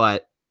one-off,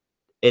 but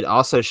it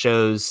also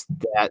shows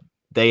that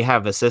they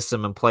have a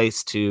system in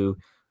place to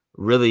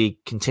really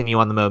continue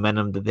on the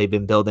momentum that they've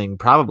been building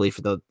probably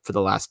for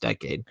the last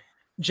decade.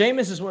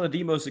 Jameis is one of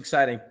the most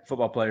exciting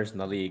football players in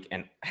the league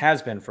and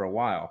has been for a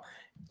while.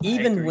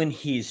 Even when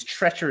he's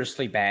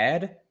treacherously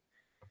bad,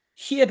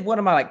 he had one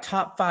of my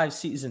top 5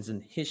 seasons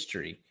in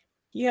history.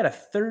 He had a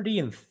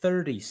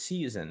 30-30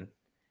 season.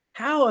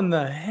 How in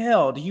the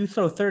hell do you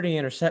throw 30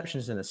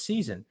 interceptions in a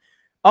season?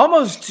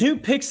 Almost 2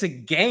 picks a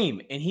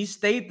game, and he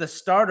stayed the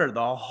starter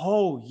the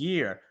whole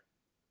year.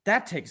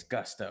 That takes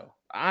gusto.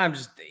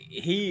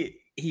 He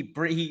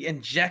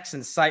injects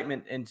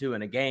incitement into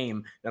a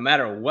game, no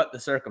matter what the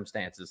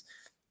circumstances.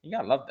 You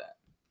gotta love that.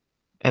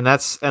 And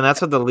that's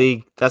what the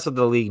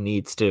league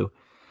needs too.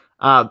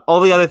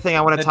 Only other thing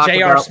I want to talk about,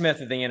 J.R.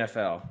 Smith of the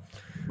NFL.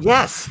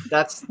 Yes,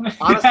 that's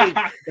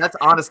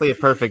honestly a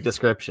perfect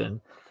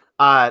description.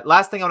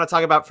 Last thing I want to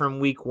talk about from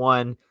week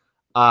 1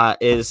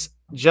 is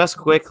just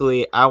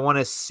quickly, I want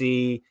to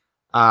see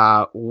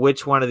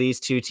which one of these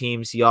 2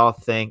 teams y'all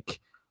think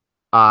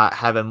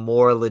have a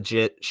more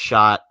legit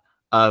shot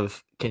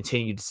of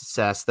continued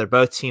success. They're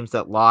both teams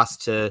that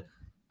lost to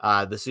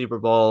the Super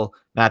Bowl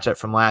matchup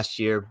from last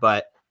year,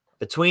 but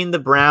between the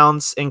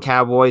Browns and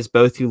Cowboys,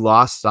 both who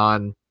lost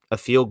on a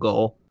field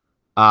goal,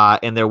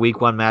 in their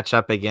week 1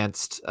 matchup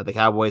against the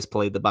Cowboys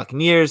played the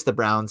Buccaneers. The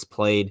Browns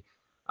played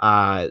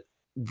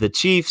the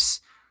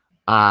Chiefs.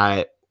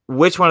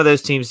 Which one of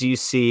those teams do you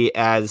see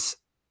as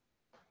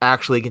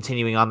actually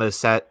continuing on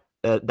those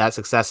that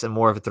success and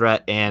more of a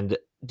threat? And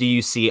do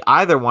you see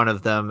either one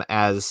of them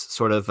as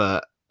sort of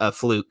a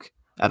fluke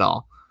at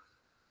all?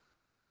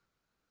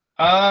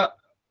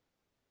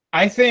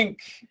 I think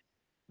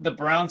the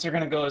Browns are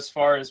going to go as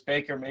far as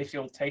Baker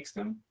Mayfield takes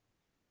them.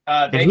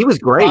 And he was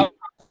great.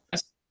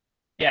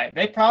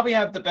 They probably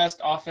have the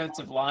best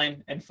offensive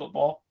line in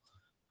football,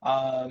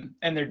 and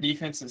their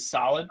defense is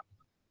solid.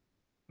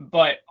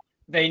 But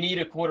they need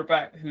a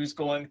quarterback who's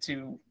going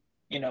to,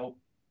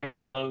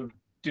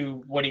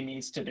 do what he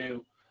needs to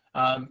do.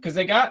 Because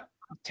they got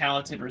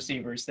talented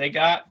receivers. They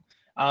got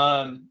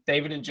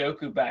David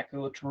Njoku back,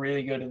 who looked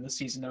really good in the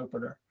season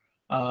opener.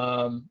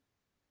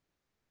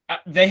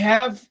 They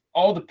have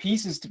all the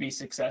pieces to be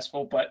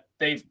successful, but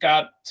they've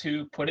got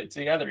to put it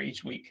together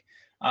each week.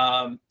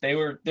 They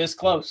were this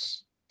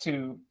close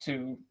to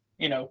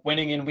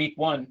winning in week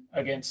 1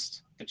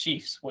 against the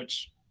Chiefs,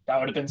 which that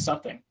would have been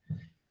something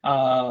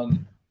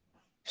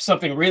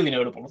really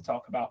notable to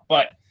talk about.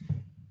 But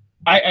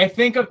I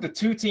think of the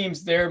two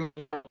teams, they're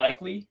more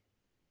likely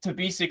to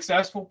be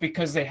successful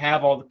because they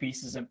have all the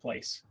pieces in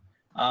place.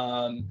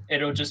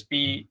 It'll just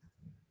be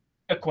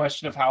a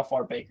question of how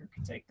far Baker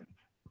can take them.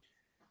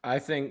 I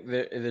think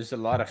that there's a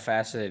lot of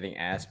fascinating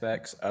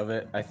aspects of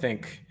it. I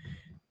think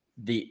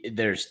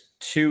there's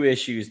 2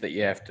 issues that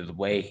you have to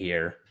weigh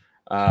here.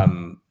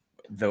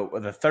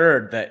 The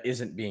third that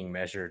isn't being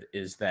measured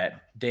is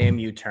that damn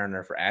you,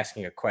 Turner, for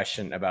asking a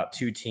question about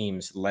 2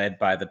 teams led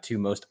by the 2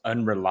 most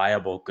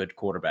unreliable good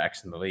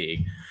quarterbacks in the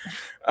league.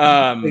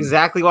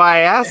 Exactly why I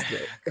asked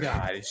it.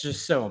 God, it's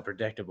just so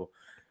unpredictable.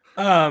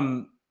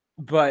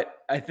 But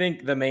I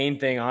think the main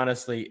thing,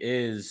 honestly,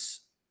 is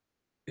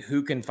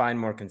who can find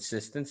more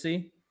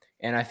consistency.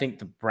 And I think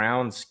the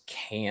Browns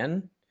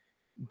can.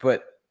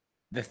 But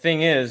the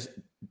thing is,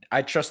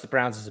 I trust the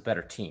Browns as a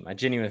better team. I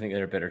genuinely think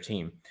they're a better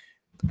team.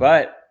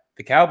 But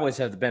the Cowboys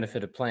have the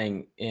benefit of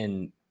playing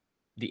in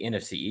the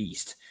NFC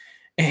East.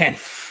 And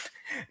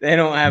they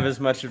don't have as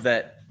much of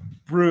that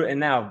brute. And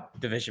now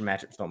division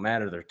matchups don't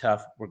matter. They're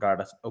tough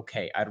regardless.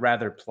 Okay, I'd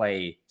rather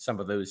play some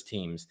of those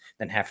teams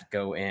than have to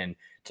go in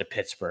to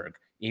Pittsburgh.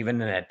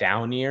 Even in a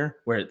down year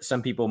where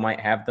some people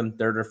might have them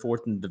 3rd or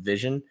 4th in the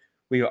division,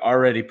 we've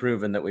already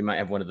proven that we might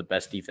have one of the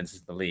best defenses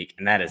in the league.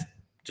 And that is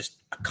just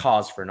a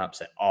cause for an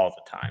upset all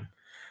the time.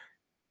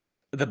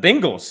 The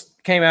Bengals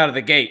came out of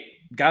the gate,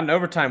 got an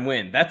overtime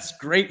win. That's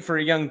great for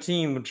a young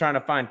team trying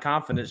to find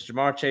confidence.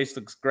 Jamar Chase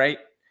looks great,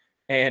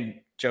 and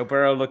Joe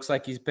Burrow looks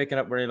like he's picking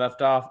up where he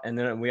left off. And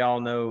then we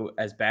all know,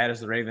 as bad as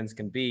the Ravens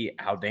can be,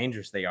 how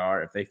dangerous they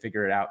are if they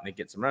figure it out and they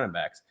get some running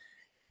backs.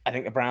 I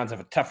think the Browns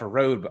have a tougher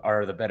road, but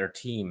are the better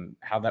team.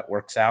 How that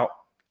works out,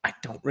 I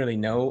don't really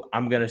know.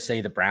 I'm going to say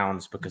the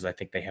Browns because I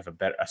think they have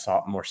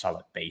a more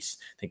solid base.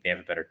 I think they have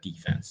a better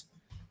defense.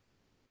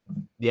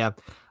 Yeah,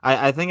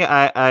 I think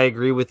I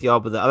agree with y'all.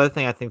 But the other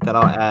thing I think that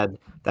I'll add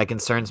that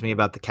concerns me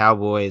about the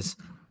Cowboys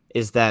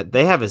is that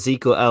they have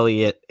Ezekiel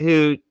Elliott,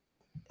 who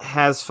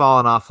has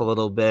fallen off a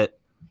little bit.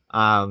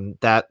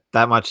 That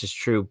much is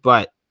true.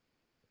 But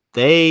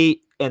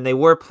they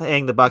were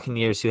playing the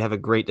Buccaneers, who have a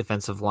great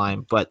defensive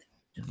line, but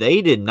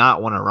they did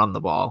not want to run the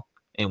ball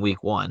in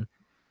week 1.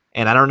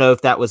 And I don't know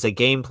if that was a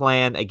game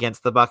plan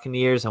against the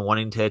Buccaneers and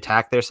wanting to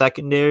attack their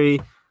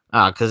secondary,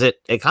 because it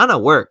kind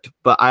of worked.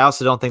 But I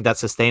also don't think that's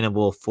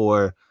sustainable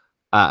for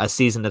a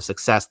season of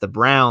success. The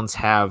Browns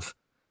have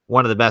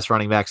one of the best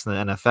running backs in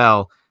the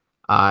NFL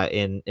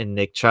in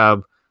Nick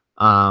Chubb,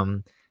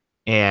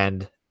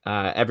 and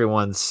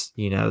everyone's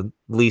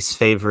least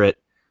favorite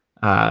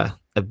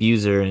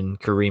abuser in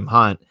Kareem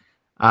Hunt.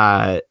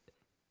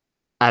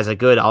 As a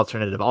good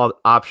alternative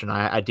option,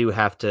 I do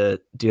have to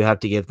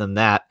give them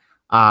that.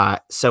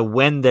 So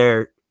when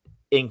they're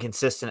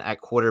inconsistent at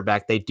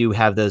quarterback, they do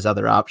have those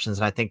other options,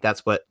 and I think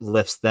that's what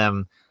lifts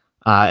them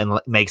and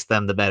makes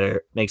them the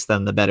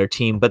better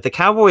team. But the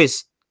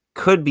Cowboys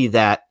could be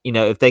that,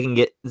 if they can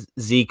get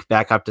Zeke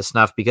back up to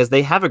snuff, because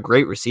they have a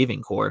great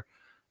receiving core.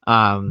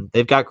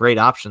 They've got great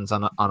options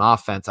on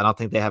offense. I don't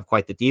think they have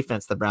quite the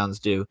defense the Browns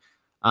do,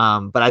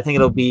 but I think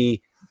it'll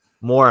be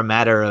more a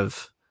matter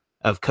of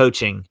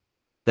coaching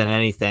than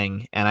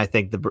anything. And I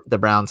think the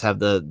Browns have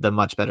the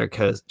much better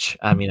coach.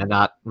 I mean, I'm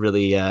not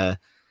really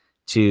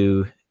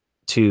too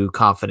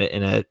confident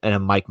in a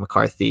Mike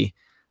McCarthy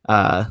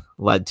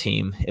led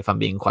team, if I'm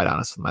being quite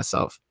honest with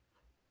myself.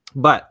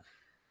 But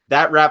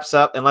that wraps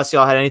up, unless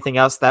y'all had anything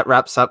else, that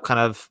wraps up kind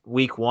of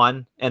week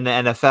 1 in the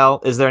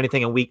NFL. Is there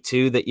anything in week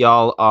 2 that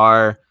y'all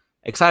are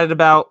excited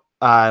about,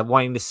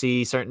 wanting to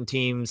see certain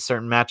teams,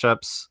 certain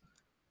matchups?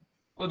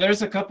 Well,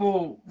 there's a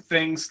couple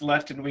things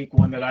left in week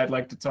 1 that I'd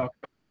like to talk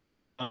about.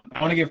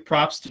 I want to give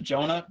props to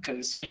Jonah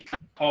because he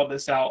called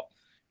this out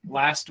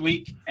last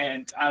week,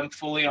 and I'm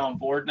fully on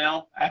board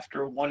now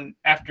after one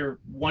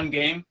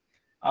game.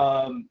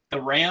 The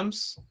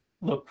Rams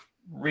look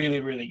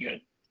really, really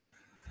good.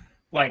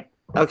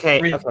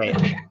 Okay.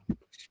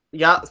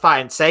 Yeah,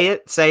 fine. Say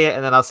it,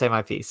 and then I'll say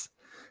my piece.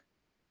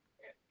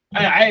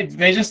 I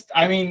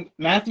mean,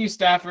 Matthew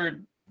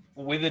Stafford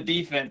with a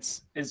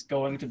defense is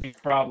going to be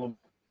a problem.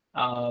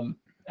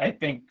 I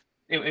think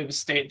it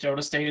was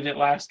Jonah stated it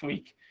last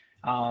week.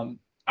 I'm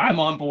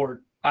on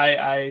board.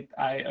 I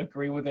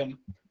agree with him.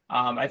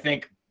 I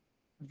think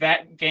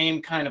that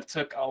game kind of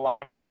took a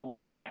lot,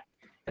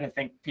 and I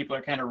think people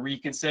are kind of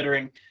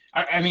reconsidering.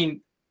 I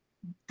mean,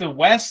 the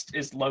West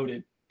is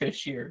loaded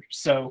this year,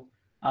 so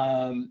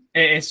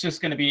it's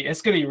just going to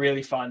be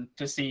really fun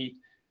to see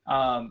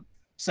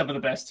some of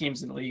the best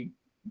teams in the league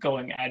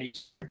going at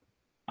each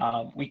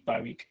week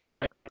by week.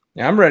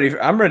 Yeah, I'm ready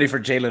for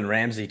Jalen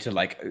Ramsey to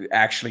like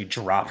actually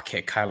drop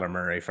kick Kyler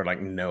Murray for like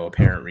no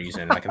apparent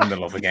reason, like in the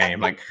middle of a game.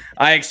 Like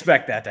I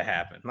expect that to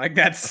happen. Like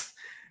that's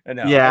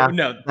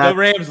the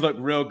Rams look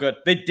real good.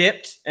 They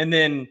dipped and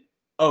then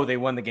they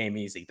won the game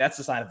easy. That's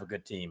the sign of a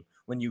good team.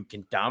 When you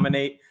can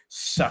dominate,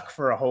 suck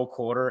for a whole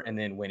quarter, and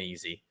then win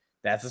easy.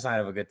 That's the sign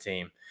of a good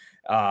team.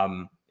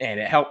 And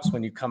it helps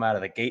when you come out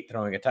of the gate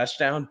throwing a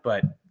touchdown.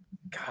 But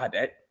God,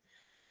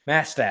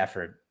 Matt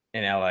Stafford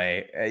in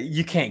LA,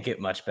 you can't get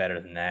much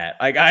better than that.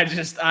 Like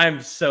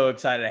I'm so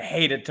excited. I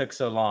hate it took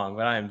so long,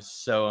 but I'm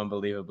so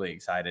unbelievably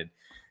excited.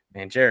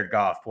 Man, Jared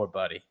Goff, poor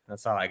buddy.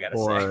 That's all I gotta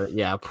say.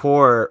 Yeah,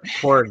 poor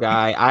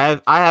guy.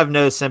 I have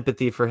no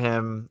sympathy for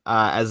him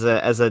as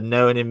a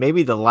known and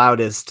maybe the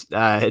loudest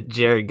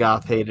Jared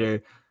Goff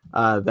hater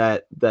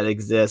that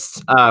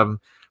exists.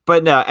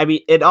 But no, I mean,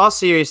 in all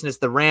seriousness,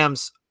 the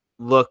Rams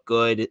look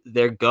good.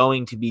 They're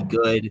going to be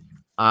good.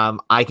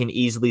 I can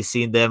easily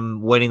see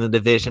them winning the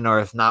division, or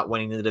if not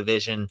winning the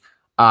division,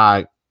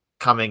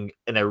 coming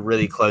in a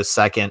really close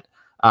second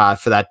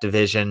for that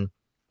division.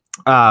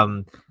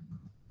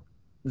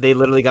 They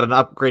literally got an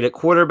upgrade at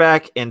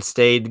quarterback and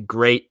stayed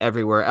great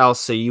everywhere else.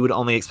 So you would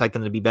only expect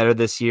them to be better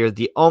this year.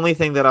 The only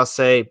thing that I'll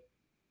say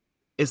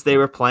is they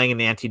were playing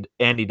an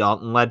Andy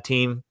Dalton-led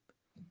team,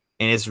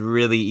 and it's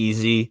really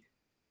easy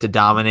to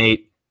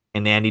dominate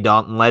an Andy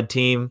Dalton-led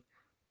team,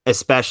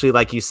 especially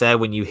like you said,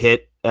 when you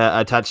hit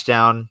a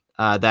touchdown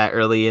that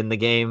early in the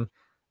game.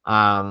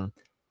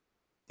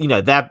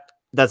 That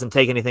doesn't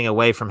take anything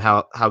away from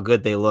how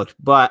good they looked,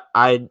 but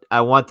I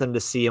want them to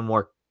see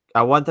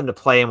I want them to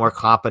play a more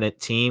competent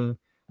team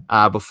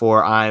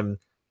before I'm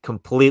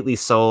completely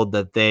sold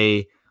that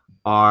they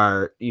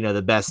are,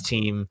 the best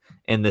team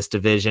in this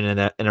division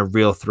and a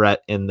real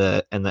threat in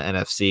the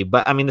NFC.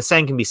 But I mean, the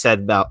same can be said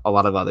about a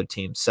lot of other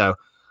teams. So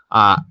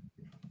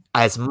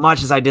as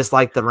much as I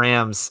dislike the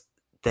Rams,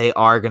 they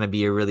are going to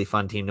be a really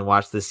fun team to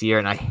watch this year.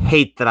 And I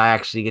hate that I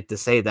actually get to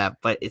say that,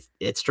 but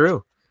it's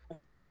true.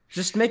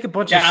 Just make a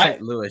bunch of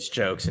St. Louis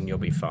jokes and you'll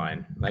be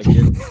fine. Like,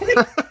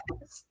 the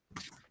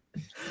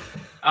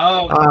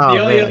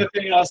only other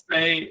thing I'll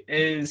say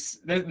is,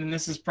 and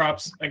this is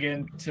props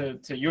again to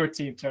your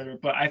team, Turner,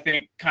 but I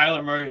think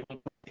Kyler Murray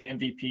will be the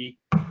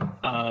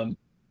MVP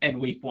in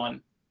week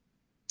 1.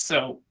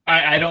 So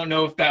I don't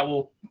know if that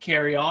will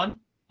carry on.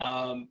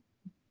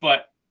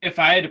 But if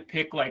I had to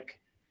pick like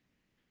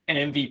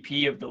an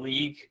MVP of the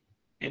league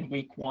in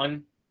week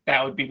 1,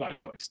 that would be my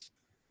choice.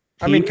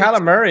 I mean,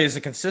 Kyler Murray is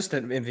a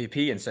consistent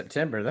MVP in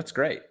September. That's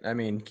great. I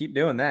mean, keep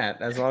doing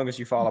that as long as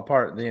you fall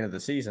apart at the end of the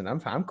season.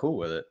 I'm cool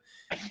with it.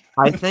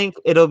 I think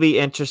it'll be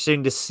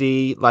interesting to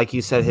see, like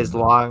you said, his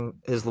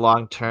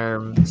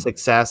long-term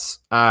success.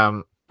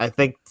 I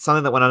think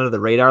something that went under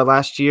the radar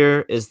last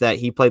year is that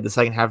he played the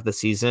second half of the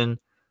season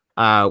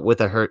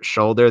with a hurt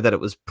shoulder that it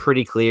was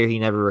pretty clear he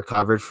never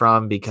recovered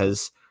from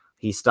because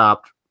he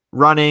stopped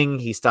running.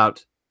 He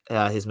stopped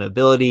his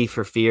mobility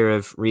for fear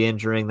of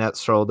re-injuring that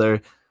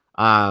shoulder.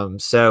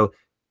 So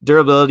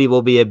durability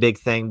will be a big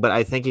thing, but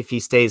I think if he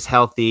stays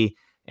healthy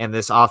and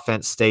this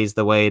offense stays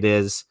the way it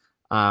is,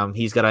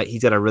 he's got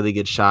a really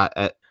good shot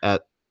at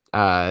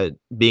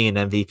being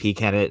an MVP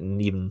candidate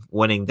and even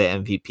winning the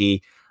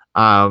MVP.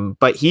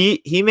 But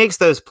he makes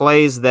those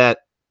plays that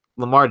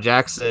Lamar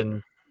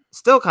Jackson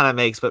still kind of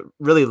makes, but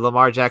really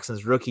Lamar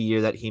Jackson's rookie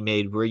year that he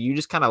made, where you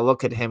just kind of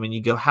look at him and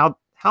you go, how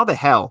the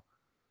hell?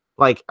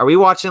 Like, are we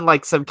watching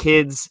like some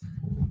kids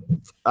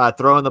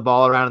throwing the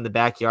ball around in the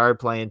backyard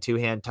playing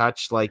two-hand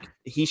touch? Like,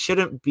 he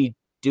shouldn't be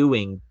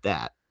doing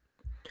that.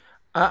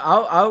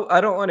 I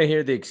don't want to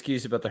hear the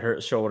excuse about the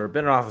hurt shoulder.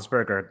 Ben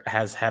Roethlisberger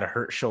has had a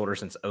hurt shoulder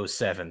since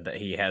 2007 that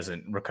he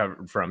hasn't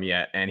recovered from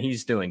yet, and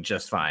he's doing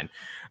just fine.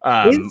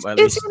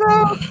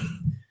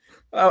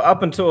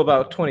 Up until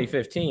about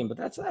 2015, but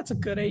that's a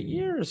good 8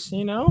 years.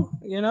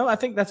 I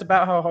think that's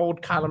about how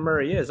old Kyler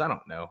Murray is. I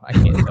don't know. I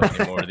can't tell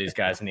anymore of these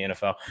guys in the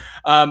NFL.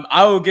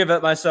 I will give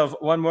it myself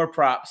one more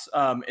props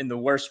in the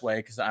worst way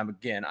because I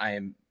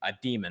am a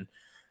demon.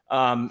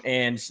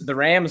 And the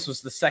Rams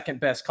was the second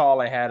best call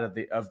I had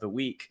of the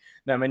week.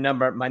 Now my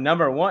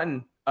number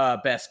one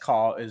best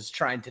call is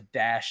trying to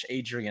dash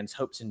Adrian's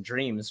hopes and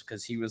dreams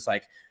because he was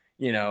like,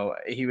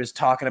 he was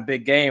talking a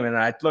big game, and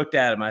I looked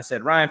at him. I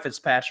said, Ryan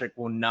Fitzpatrick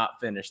will not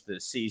finish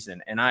this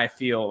season, and I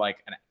feel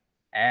like an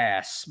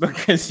ass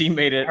because he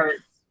made it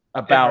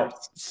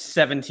about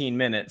 17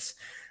 minutes.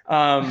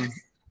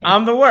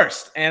 I'm the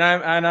worst, and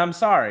I'm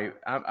sorry.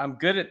 I'm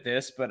good at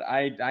this, but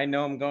I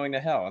know I'm going to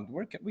hell, and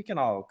we can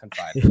all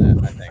confide in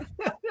that, I think.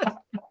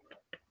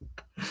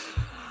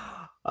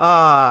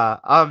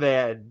 Oh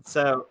man.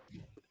 So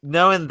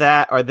knowing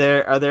that, are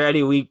there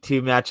any week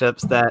 2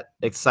 matchups that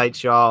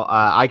excite y'all?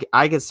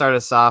 I can start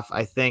us off.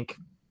 I think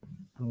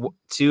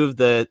two of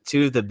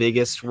the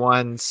biggest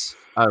ones,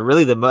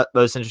 really the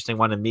most interesting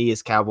one to me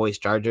is Cowboys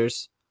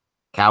Chargers.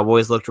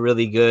 Cowboys looked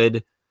really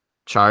good.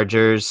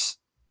 Chargers,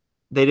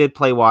 they did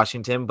play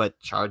Washington, but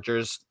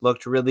Chargers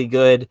looked really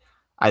good.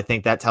 I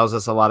think that tells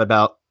us a lot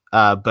about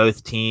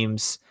both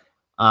teams.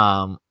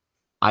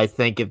 I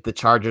think if the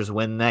Chargers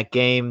win that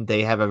game,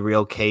 they have a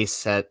real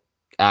case at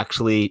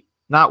actually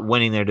not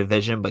winning their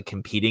division, but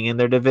competing in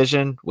their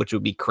division, which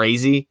would be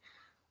crazy.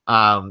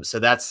 So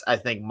that's, I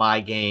think, my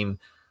game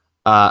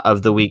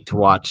of the week to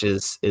watch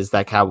is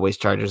that Cowboys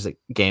Chargers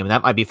game. And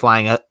that might be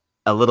flying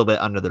a little bit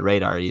under the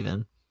radar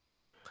even.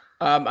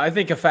 I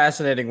think a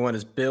fascinating one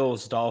is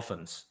Bills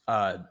Dolphins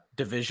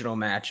divisional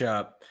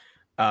matchup.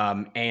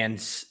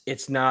 And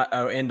it's not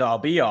an end all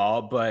be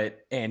all,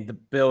 and the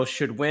Bills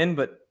should win,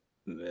 but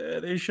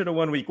they should have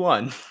won week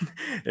 1.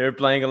 They're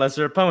playing a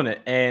lesser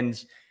opponent,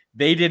 and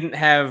they didn't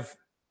have,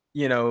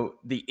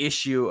 the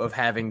issue of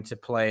having to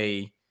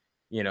play,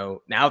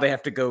 now they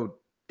have to go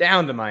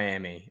down to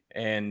Miami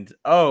and they're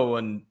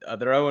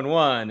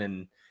 0-1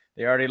 and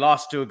they already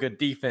lost to a good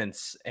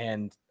defense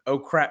and oh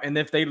crap. And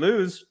if they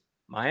lose,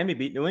 Miami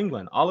beat New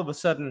England. All of a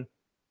sudden,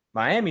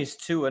 Miami's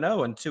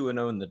 2-0 and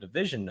 2-0 in the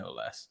division, no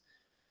less.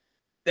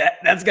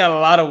 That's got a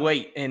lot of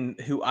weight in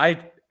who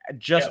I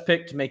just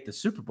picked to make the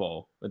Super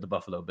Bowl with the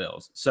Buffalo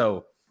Bills.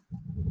 So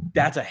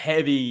that's a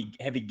heavy,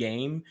 heavy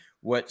game.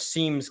 What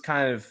seems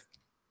kind of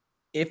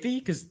iffy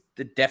because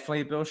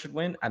definitely the Bills should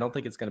win. I don't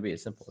think it's going to be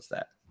as simple as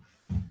that.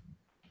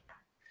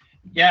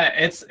 Yeah,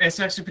 it's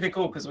actually pretty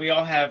cool because we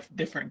all have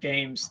different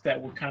games that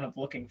we're kind of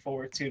looking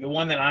forward to. The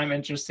one that I'm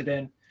interested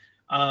in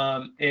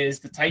is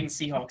the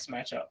Titans-Seahawks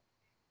matchup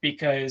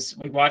because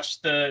we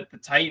watched the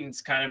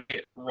Titans kind of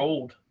get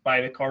rolled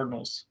by the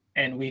Cardinals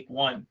in week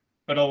 1.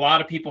 But a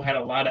lot of people had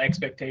a lot of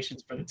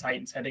expectations for the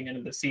Titans heading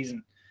into the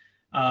season.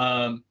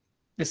 The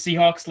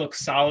Seahawks look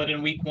solid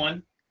in week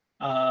 1,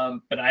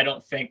 but I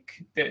don't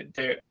think that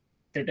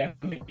they're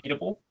definitely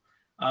beatable.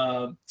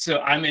 So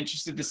I'm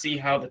interested to see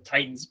how the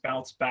Titans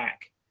bounce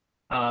back.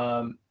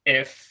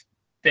 If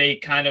they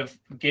kind of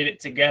get it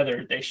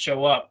together, they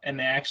show up and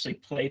they actually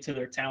play to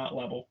their talent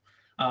level.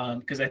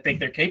 Because I think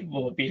they're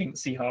capable of beating the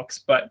Seahawks.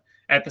 But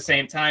at the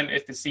same time,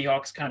 if the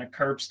Seahawks kind of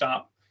curb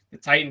stomp the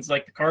Titans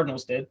like the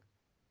Cardinals did,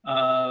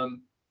 then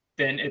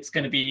it's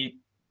going to be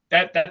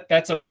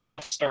that's a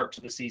start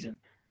to the season.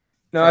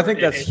 No, I think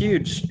that's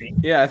huge.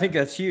 Yeah, I think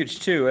that's huge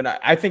too. And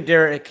I think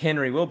Derrick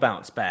Henry will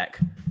bounce back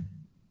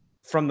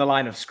from the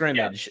line of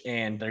scrimmage,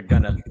 and they're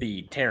going to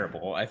be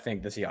terrible. I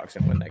think the Seahawks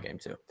can win that game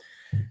too.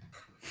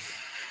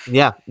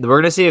 Yeah, we're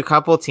going to see a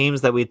couple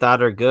teams that we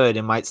thought are good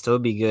and might still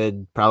be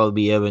good,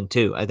 probably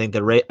 0-2. I think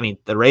the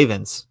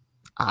Ravens,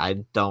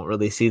 I don't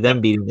really see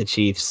them beating the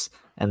Chiefs,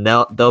 and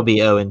they'll be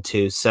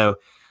 0-2. So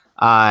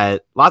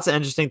lots of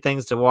interesting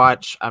things to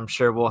watch. I'm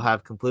sure we'll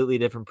have completely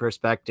different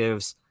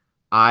perspectives.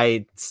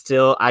 I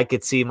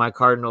could see my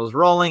Cardinals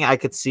rolling. I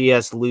could see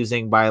us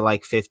losing by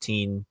like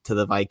 15 to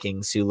the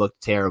Vikings, who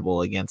looked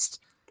terrible against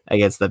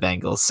the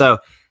Bengals. So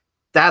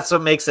that's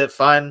what makes it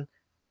fun.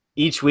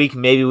 Each week,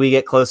 maybe we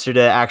get closer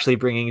to actually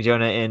bringing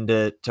Jonah in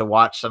to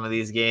watch some of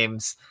these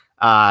games,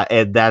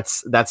 and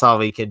that's all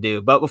we can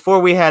do. But before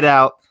we head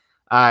out,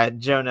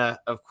 Jonah,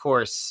 of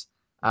course,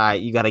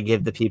 you got to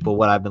give the people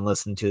what I've been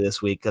listening to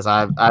this week because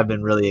I've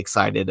been really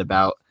excited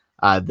about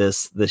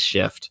this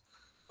shift.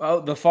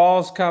 Well, the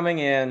fall's coming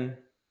in.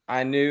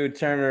 I knew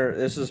Turner.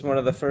 This is one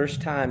of the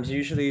first times.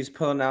 Usually, he's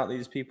pulling out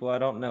these people I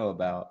don't know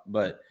about,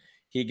 but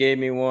he gave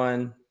me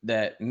one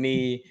that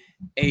me,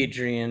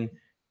 Adrian,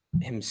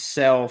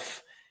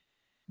 himself,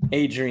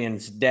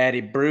 Adrian's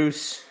daddy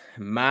Bruce,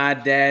 my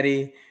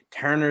daddy,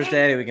 Turner's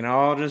daddy, we can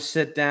all just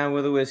sit down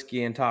with a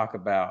whiskey and talk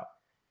about.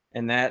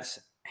 And that's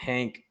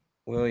Hank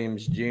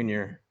Williams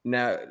Jr.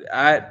 Now,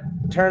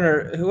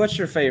 Turner, what's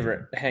your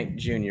favorite Hank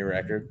Jr.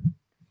 record?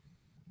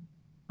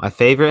 My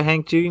favorite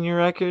Hank Jr.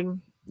 record?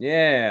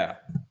 Yeah.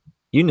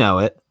 You know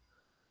it.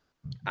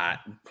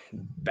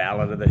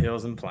 Ballad of the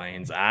Hills and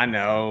Plains. I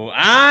know it.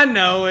 I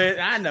know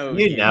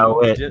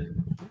it.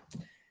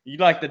 You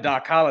like the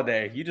Doc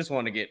Holliday. You just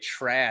want to get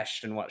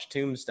trashed and watch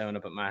Tombstone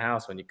up at my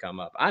house when you come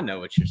up. I know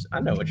what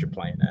you're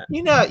playing at.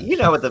 You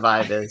know what the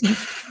vibe is.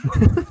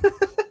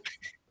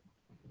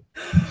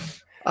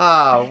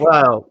 Oh,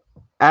 well,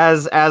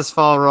 as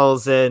fall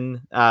rolls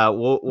in,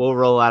 we'll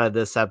roll out of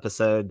this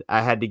episode.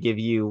 I had to give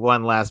you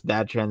one last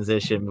bad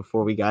transition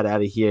before we got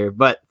out of here,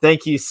 but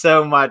thank you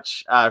so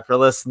much for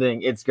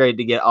listening. It's great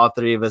to get all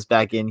three of us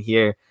back in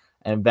here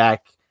and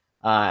back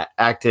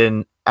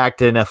acting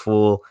a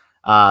fool.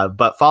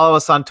 But follow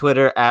us on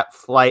Twitter at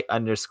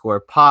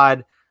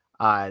 @flight_pod.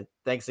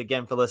 Thanks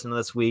again for listening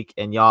this week,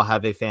 and y'all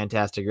have a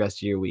fantastic rest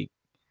of your week.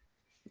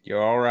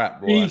 You're all right,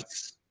 boy.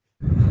 Peace.